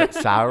 Yeah, it's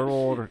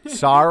Sauron.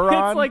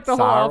 Sauron? It's like the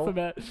whole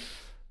alphabet.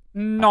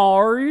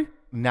 No.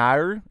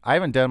 No. I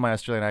haven't done my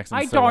Australian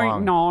accent I so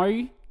long. don't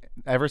know.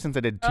 Ever since I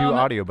did 2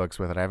 audiobooks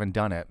with it, I haven't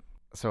done it.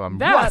 So I'm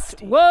That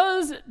rusty.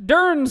 was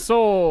Dern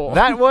Soul.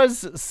 That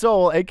was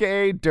Soul,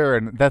 a.k.a.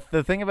 Dern.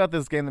 The thing about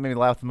this game that made me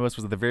laugh the most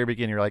was at the very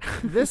beginning. You're like,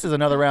 this is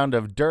another round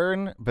of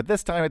Dern, but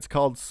this time it's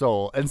called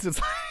Soul. And so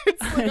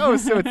it's like, oh,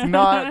 so it's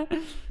not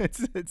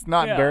it's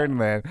not Dern,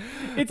 man.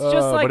 It's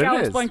just like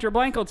Alex is. Blankter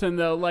Blankleton,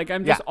 though. Like,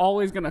 I'm just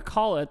always going to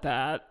call it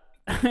that.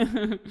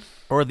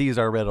 Or these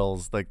are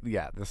riddles. Like,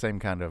 yeah, the same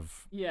kind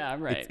of... Yeah,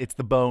 right. It's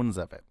the bones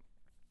of it.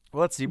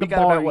 Well, let's see. We The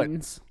got about what?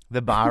 barns.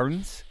 The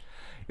barns.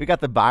 We got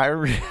the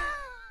bar.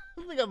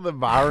 We got the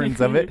barns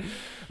of it.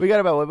 We got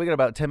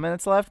about 10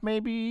 minutes left,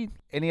 maybe.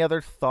 Any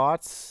other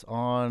thoughts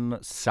on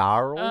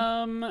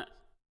Sauron?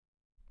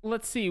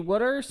 Let's see.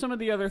 What are some of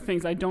the other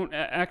things? I don't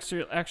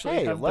actually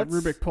Hey, have the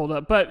rubric pulled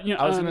up, but you know,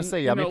 I was gonna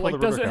say, yeah, let me pull like, the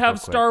does rubric it up have real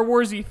quick. Star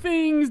Warsy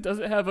things? Does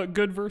it have a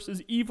good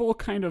versus evil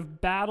kind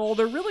of battle?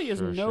 There really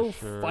is no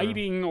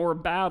fighting or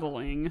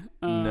battling.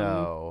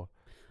 No.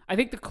 I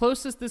think the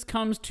closest this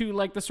comes to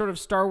like the sort of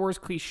Star Wars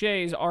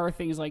cliches are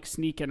things like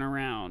sneaking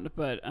around,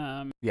 but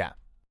Yeah.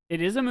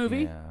 it is a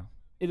movie. Yeah.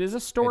 It is a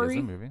story. It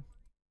is a movie.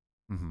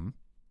 Mm-hmm.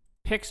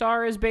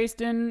 Pixar is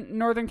based in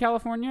Northern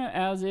California,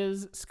 as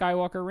is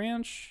Skywalker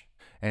Ranch.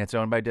 And it's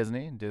owned by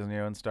Disney. Disney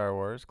owns Star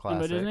Wars. Owned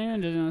by Classic. Disney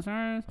and Disney owns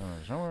Star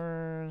Wars. Star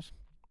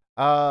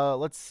Wars.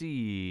 Let's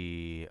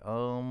see.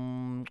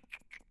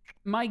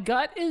 My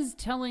gut is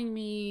telling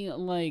me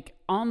like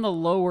on the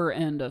lower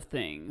end of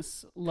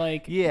things,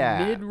 like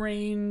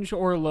mid-range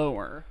or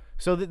lower.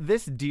 So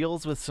this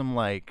deals with some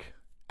like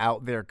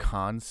out there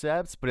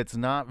concepts, but it's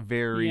not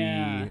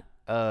very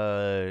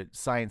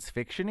science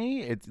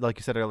fiction-y. It's like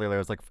you said earlier,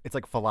 it's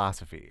like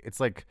philosophy.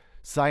 It's like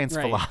science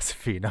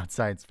philosophy, not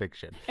science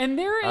fiction. And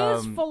there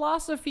is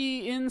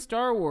philosophy in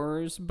Star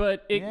Wars,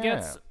 but it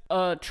gets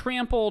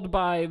trampled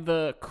by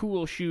the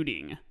cool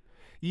shooting.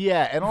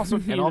 Yeah, and also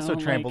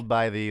trampled like,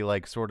 by the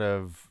like sort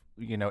of,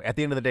 you know, at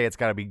the end of the day, it's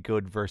got to be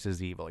good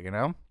versus evil, you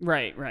know?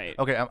 Right.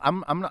 Okay,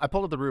 I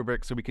pulled up the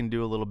rubric so we can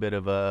do a little bit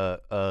of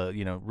a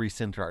you know,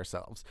 recenter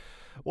ourselves.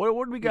 What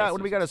do we got? Yes, what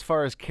do we got as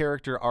far as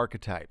character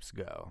archetypes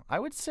go? I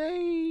would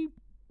say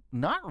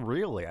not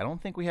really. I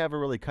don't think we have a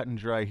really cut and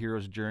dry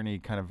hero's journey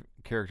kind of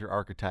character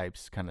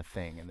archetypes kind of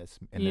thing in this.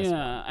 This one.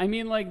 I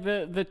mean, like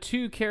the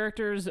two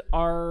characters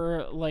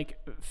are like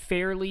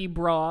fairly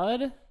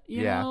broad.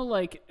 You know,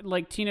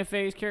 like Tina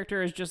Fey's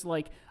character is just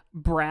like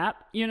brat.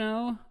 You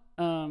know.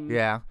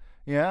 Yeah,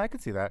 I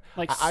could see that.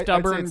 Like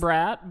stubborn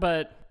brat,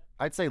 but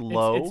I'd say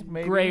low, it's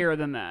maybe grayer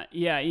than that.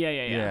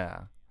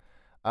 Yeah.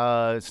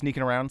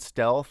 Sneaking around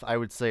stealth, I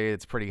would say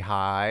it's pretty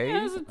high.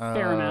 Yeah, it's a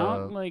fair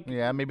amount. Like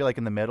maybe like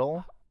in the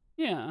middle.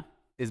 Yeah.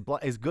 Is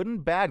good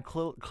and bad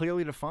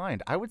clearly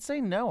defined? I would say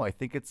no. I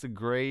think it's a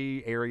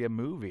gray area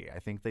movie. I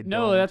think they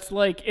don't. That's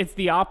like it's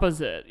the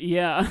opposite.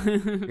 Yeah.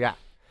 Yeah,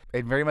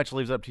 it very much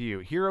leaves up to you.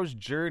 Hero's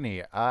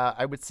journey.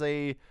 I would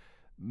say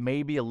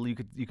maybe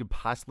you could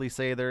possibly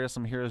say there is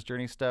some hero's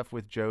journey stuff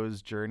with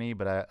Joe's journey,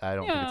 but I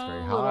don't think it's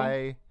very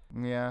high.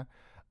 Yeah.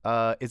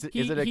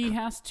 He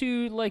has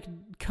to like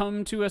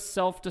come to a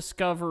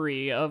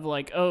self-discovery of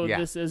like,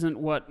 this isn't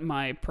what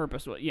my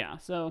purpose was. Yeah,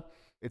 so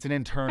it's an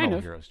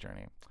internal hero's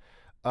journey.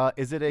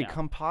 Is it a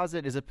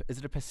composite? Is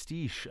it a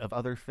pastiche of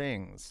other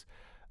things?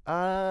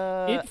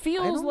 It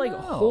feels like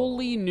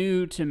wholly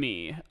new to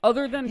me,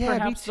 other than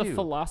perhaps the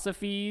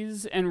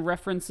philosophies and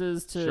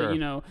references to you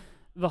know,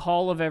 the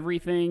Hall of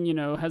Everything. You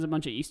know, has a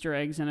bunch of Easter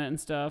eggs in it and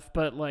stuff,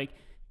 but like.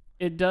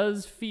 It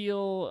does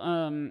feel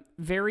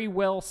very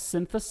well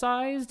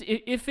synthesized.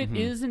 If it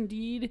is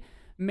indeed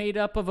made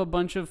up of a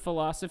bunch of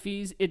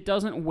philosophies, it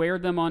doesn't wear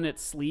them on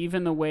its sleeve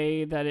in the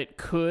way that it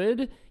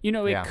could. You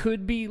know, it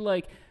could be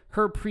like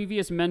her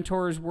previous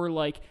mentors were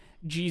like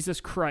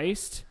Jesus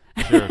Christ,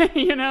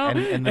 you know,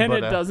 and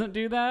it doesn't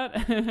do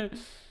that.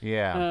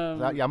 I'm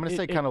going to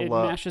say kind of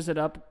low. It mashes it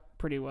up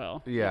pretty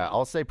well. Yeah,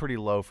 I'll say pretty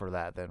low for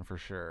that then for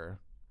sure.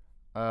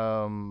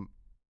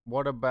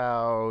 What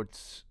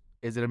about...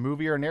 Is it a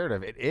movie or a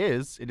narrative? It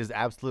is. It is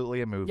absolutely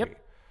a movie. Yep.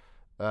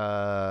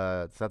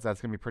 So that's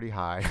gonna be pretty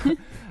high.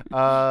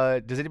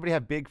 Does anybody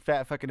have big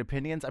fat fucking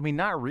opinions? I mean,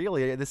 not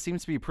really. This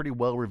seems to be pretty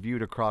well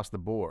reviewed across the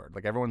board.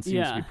 Like everyone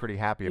seems to be pretty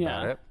happy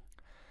about it.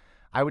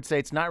 I would say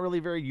it's not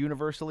really very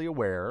universally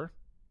aware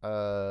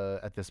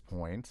at this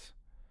point.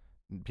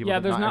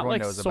 There's not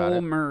like soul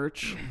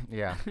merch.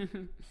 Yeah.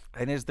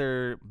 And is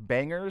there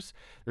bangers?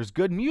 There's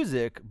good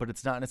music, but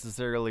it's not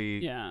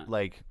necessarily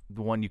like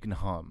the one you can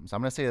hum. So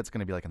I'm gonna say that's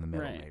gonna be like in the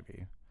middle,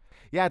 maybe.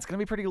 Yeah, it's gonna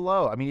be pretty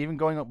low. I mean, even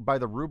going by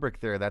the rubric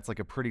there, that's like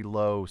a pretty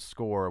low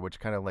score, which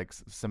kind of like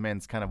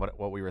cements kind of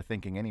what we were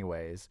thinking,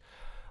 anyways.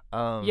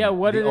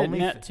 What did it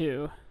net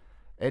to?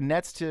 It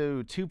nets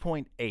to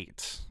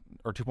 2.8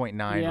 or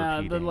 2.9. Yeah,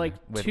 repeating the like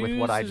with twos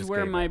what I is just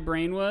where gave my it.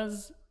 brain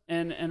was,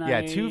 and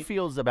 2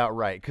 feels about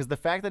right because the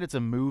fact that it's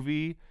a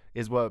movie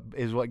is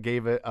what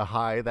gave it a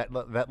high.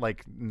 That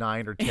like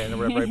 9 or 10 or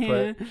whatever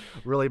I put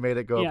really made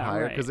it go up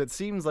higher, because it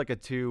seems like a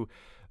 2.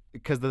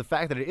 Because the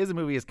fact that it is a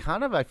movie is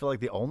kind of, I feel like,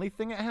 the only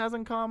thing it has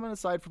in common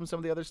aside from some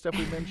of the other stuff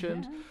we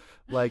mentioned.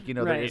 Like,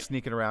 there is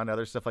sneaking around,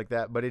 other stuff like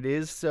that. But it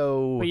is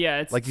so, but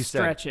yeah, it's like you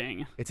stretching.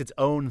 Said, it's its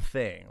own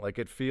thing. Like,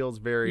 it feels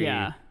very,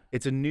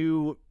 it's a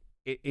new,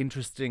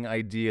 interesting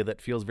idea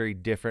that feels very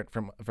different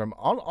from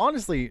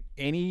honestly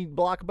any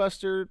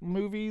blockbuster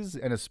movies,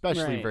 and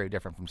especially very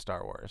different from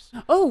Star Wars.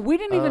 Oh, we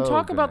didn't even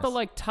talk about the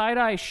like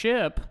tie-dye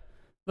ship.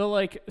 The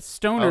like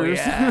stoners,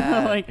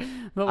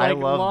 the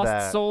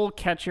lost soul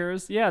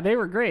catchers. Yeah, they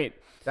were great.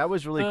 That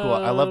was really cool.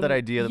 I love that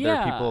idea that there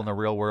are people in the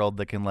real world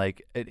that can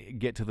like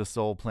get to the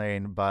soul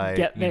plane by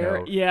get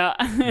there.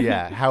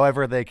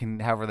 However they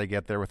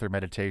get there with their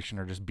meditation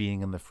or just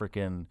being in the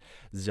freaking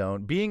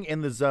zone. Being in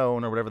the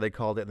zone or whatever they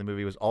called it in the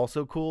movie was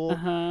also cool.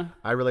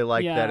 I really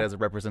like that as a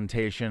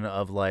representation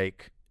of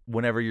like,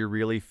 whenever you're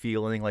really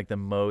feeling like the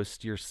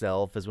most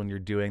yourself is when you're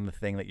doing the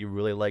thing that you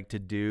really like to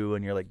do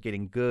and you're like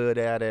getting good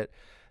at it.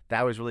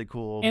 That was really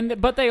cool.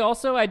 But they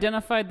also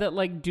identified that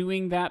like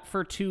doing that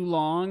for too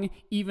long,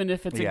 even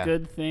if it's a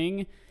good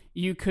thing,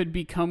 you could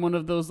become one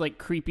of those like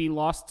creepy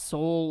lost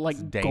soul like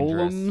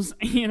golems,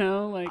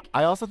 like.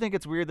 I also think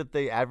it's weird that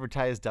they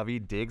advertised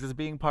Daveed Diggs as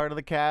being part of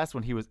the cast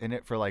when he was in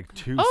it for like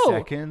 2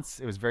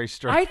 seconds. It was very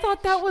strange. I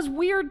thought that was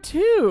weird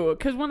too,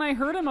 because when I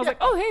heard him, I was like,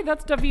 oh hey,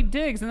 that's Daveed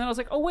Diggs, and then I was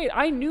like, oh wait,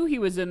 I knew he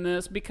was in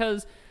this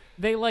because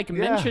they like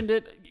mentioned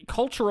it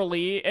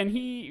culturally, and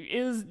he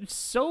is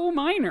so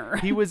minor.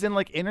 He was in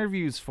like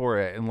interviews for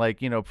it and like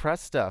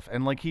press stuff,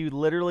 and like he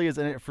literally is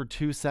in it for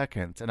 2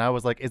 seconds, and I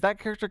was like, is that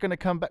character gonna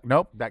come back?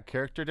 Nope, that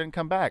character didn't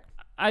come back.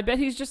 I bet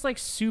he's just like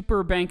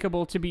super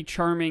bankable to be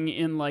charming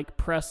in like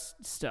press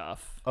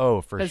stuff.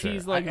 Oh, for sure, because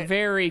he's like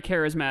very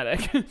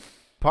charismatic.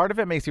 Part of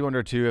it makes you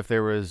wonder too if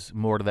there was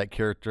more to that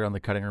character on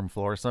the cutting room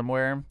floor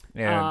somewhere,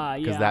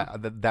 because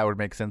that would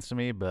make sense to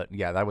me. But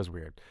yeah, that was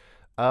weird.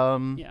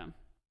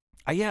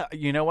 Yeah,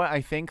 you know what? I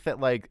think that,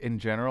 like, in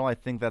general, I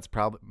think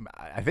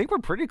we're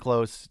pretty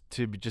close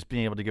to just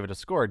being able to give it a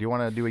score. Do you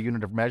want to do a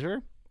unit of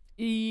measure?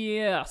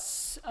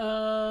 Yes.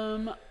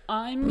 I'm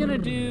going to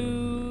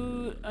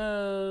do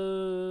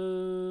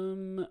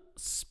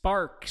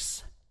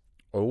sparks.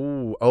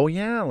 Oh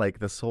yeah, like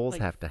the souls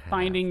like have to have.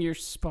 Finding your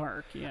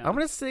spark, yeah. I'm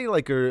going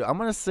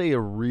to say a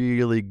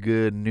really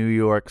good New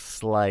York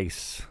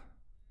slice.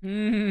 Oh,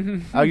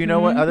 you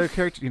know what other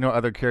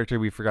character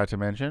we forgot to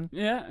mention?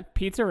 Yeah,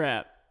 Pizza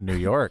Rat. New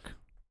York.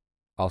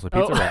 Also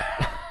Pizza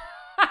Rat.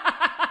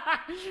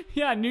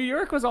 Yeah, New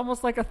York was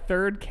almost like a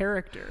third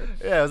character.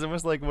 Yeah, it was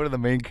almost like one of the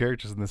main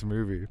characters in this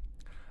movie.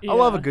 Yeah. I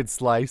love a good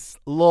slice.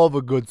 Love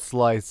a good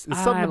slice.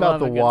 It's something about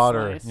the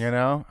water, slice.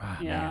 Oh,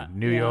 man,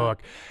 New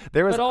York.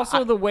 But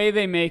also the way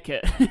they make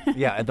it.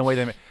 Yeah, and the way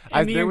they make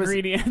it. The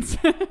ingredients.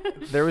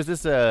 There was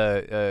this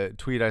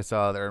tweet I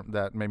saw there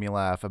that made me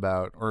laugh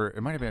about, or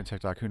it might have been a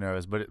TikTok, who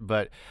knows,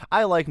 but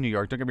I like New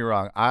York, don't get me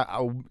wrong.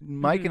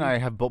 Mike and I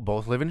have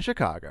both live in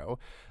Chicago.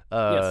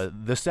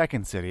 The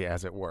second city,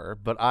 as it were.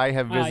 But I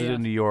have visited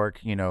New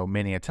York,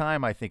 many a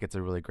time. I think it's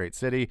a really great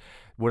city.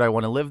 Would I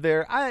want to live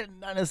there?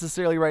 Not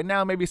necessarily right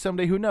now. Maybe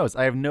someday. Who knows?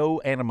 I have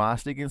no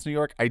animosity against New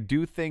York. I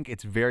do think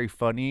it's very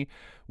funny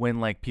when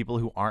like people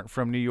who aren't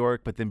from New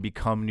York but then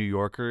become New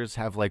Yorkers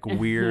have like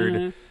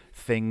weird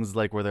things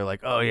like where they're like,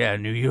 oh yeah,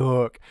 New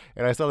York.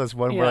 And I saw this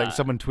one where like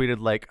someone tweeted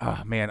like,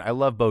 oh man, I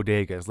love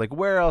bodegas. Like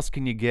where else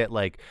can you get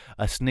like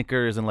a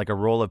Snickers and like a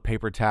roll of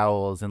paper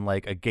towels and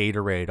like a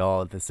Gatorade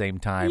all at the same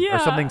time or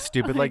something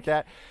stupid like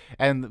that?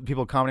 And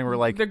people commenting were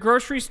like, the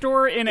grocery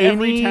store in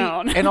every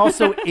town. And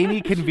also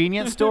any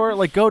convenience store,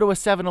 like go to a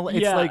 7-Eleven.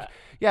 It's like,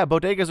 yeah,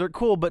 bodegas are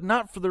cool, but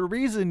not for the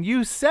reason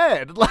you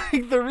said.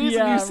 Like the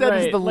reason you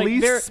said is the like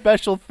least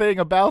special thing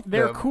about them.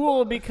 They're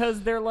cool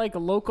because they're like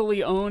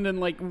locally owned and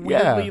like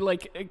weirdly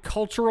like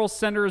cultural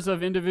centers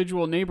of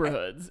individual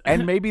neighborhoods.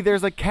 And maybe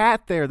there's a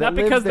cat there that not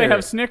lives because there. They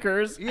have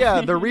Snickers.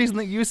 Yeah, the reason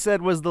that you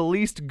said was the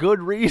least good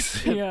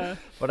reason. Yeah.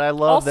 But I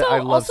love that. I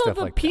love stuff like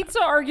that. Also, the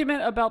pizza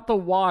argument about the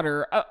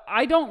water,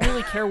 I don't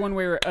really care one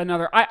way or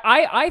another.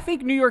 I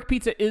think New York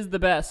pizza is the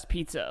best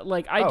pizza.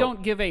 Like, I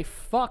don't give a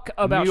fuck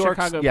about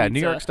Chicago pizza. Yeah, New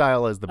York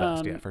style is the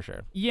best, for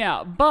sure.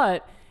 Yeah,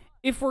 but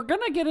if we're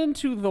going to get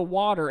into the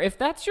water, if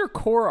that's your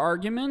core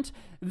argument,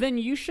 then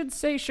you should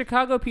say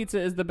Chicago pizza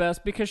is the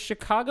best because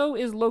Chicago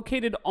is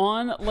located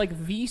on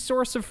like the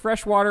source of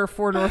fresh water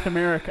for North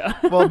America.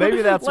 Well,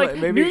 maybe that's like what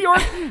maybe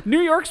New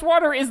York's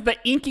water is the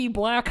inky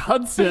black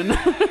Hudson.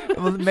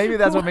 Well, maybe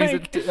that's what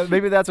makes it.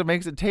 Maybe that's what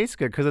makes it taste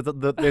good because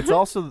it's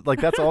also like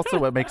that's also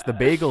what makes the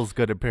bagels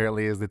good.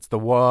 Apparently, is it's the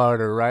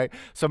water, right?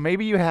 So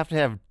maybe you have to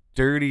have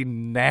dirty,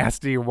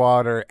 nasty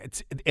water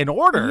in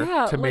order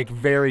to make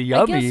very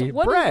yummy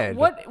bread.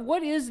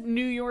 What is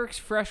New York's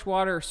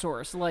freshwater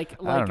source?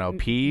 Like I don't know,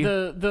 pee?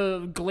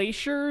 The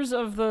glaciers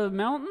of the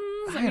mountains?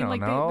 I don't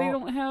know. They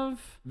don't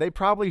have. They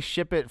probably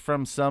ship it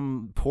from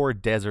some poor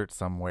desert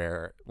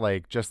somewhere,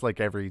 like just like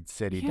every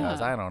city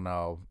does. I don't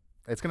know.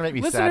 It's gonna make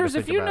me sad. Listeners,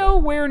 if you know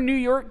where New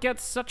York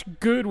gets such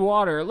good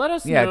water, let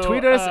us know. Yeah,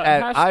 tweet us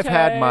at I've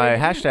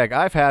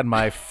had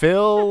my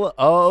fill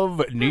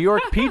of New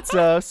York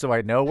pizza, so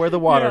I know where the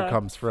water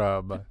comes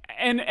from.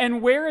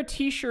 And wear a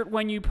T-shirt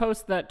when you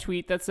post that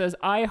tweet that says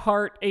 "I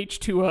heart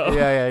H2O."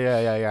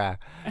 Yeah.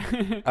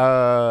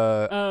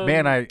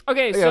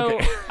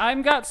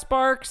 I've got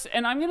Sparks,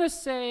 and I'm gonna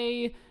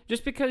say,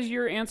 just because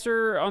your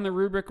answer on the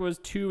rubric was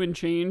 2 and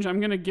change, I'm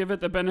gonna give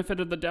it the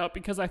benefit of the doubt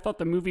because I thought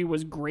the movie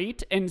was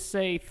great, and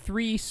say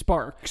 3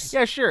 Sparks.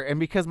 Yeah, sure. And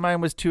because mine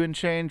was 2 and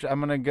change,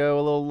 I'm gonna go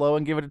a little low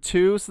and give it a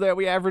 2, so that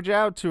we average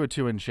out to a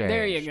 2 and change.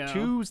 There you go.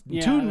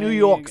 Two New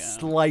York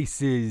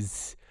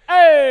slices.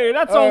 Hey,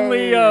 that's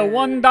only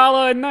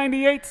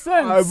 $1.98.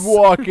 I'm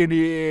walking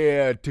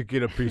here to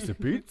get a piece of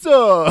pizza.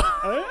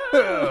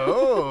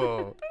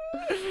 Oh,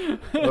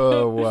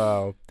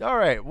 wow. All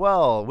right.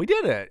 Well, we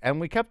did it, and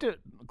we kept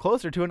it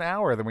closer to an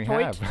hour than we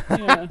have.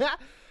 Yeah.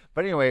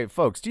 But anyway,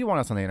 folks, do you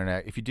want us on the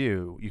internet? If you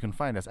do, you can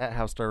find us at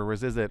How Star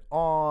Wars Is It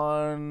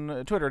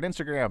on Twitter and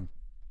Instagram.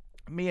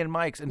 Me and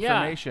Mike's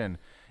information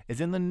is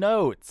in the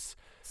notes.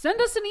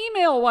 Send us an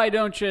email, why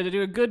don't you, to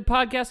do a good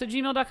podcast at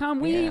gmail.com.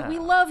 We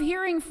love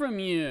hearing from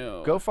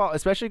you. Go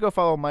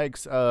follow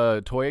Mike's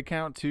toy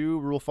account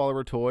too, Rule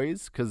Follower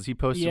Toys, because he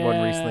posted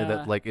one recently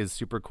that like is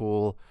super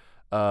cool.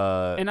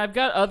 And I've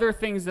got other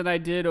things that I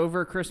did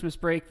over Christmas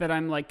break that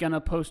I'm like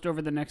gonna post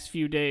over the next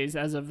few days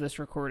as of this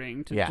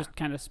recording to just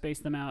kind of space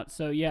them out.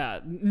 So yeah,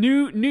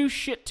 new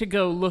shit to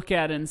go look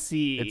at and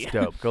see. It's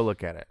dope. Go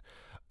look at it.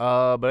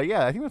 But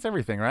yeah, I think that's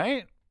everything,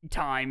 right?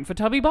 Time for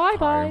Tubby Bye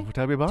Bye. Time for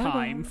Tubby Bye Bye.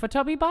 Time for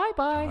Tubby Bye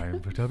Bye. Time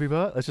for Tubby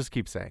Bye. Let's just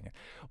keep saying it.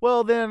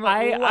 Well then,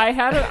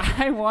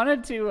 I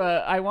wanted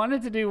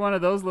to do one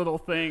of those little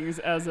things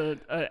as a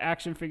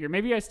action figure.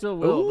 Maybe I still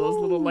will. Ooh. Those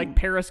little like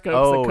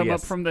periscopes that come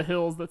up from the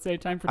hills that say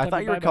 "Time for Tubby Bye Bye." I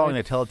thought you were calling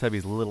the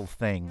Teletubbies little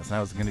things, and I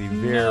was going to be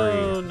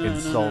very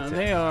insulted. No.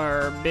 They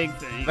are big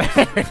things.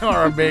 They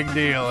are a big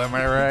deal. Am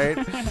I right?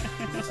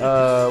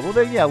 Well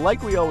then, yeah.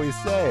 Like we always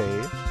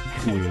say,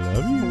 we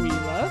love you. We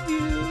love you.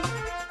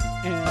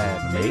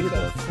 And may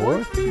the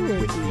 4th be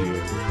with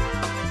you.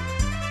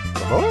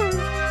 Bye.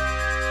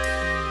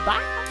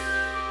 Bye.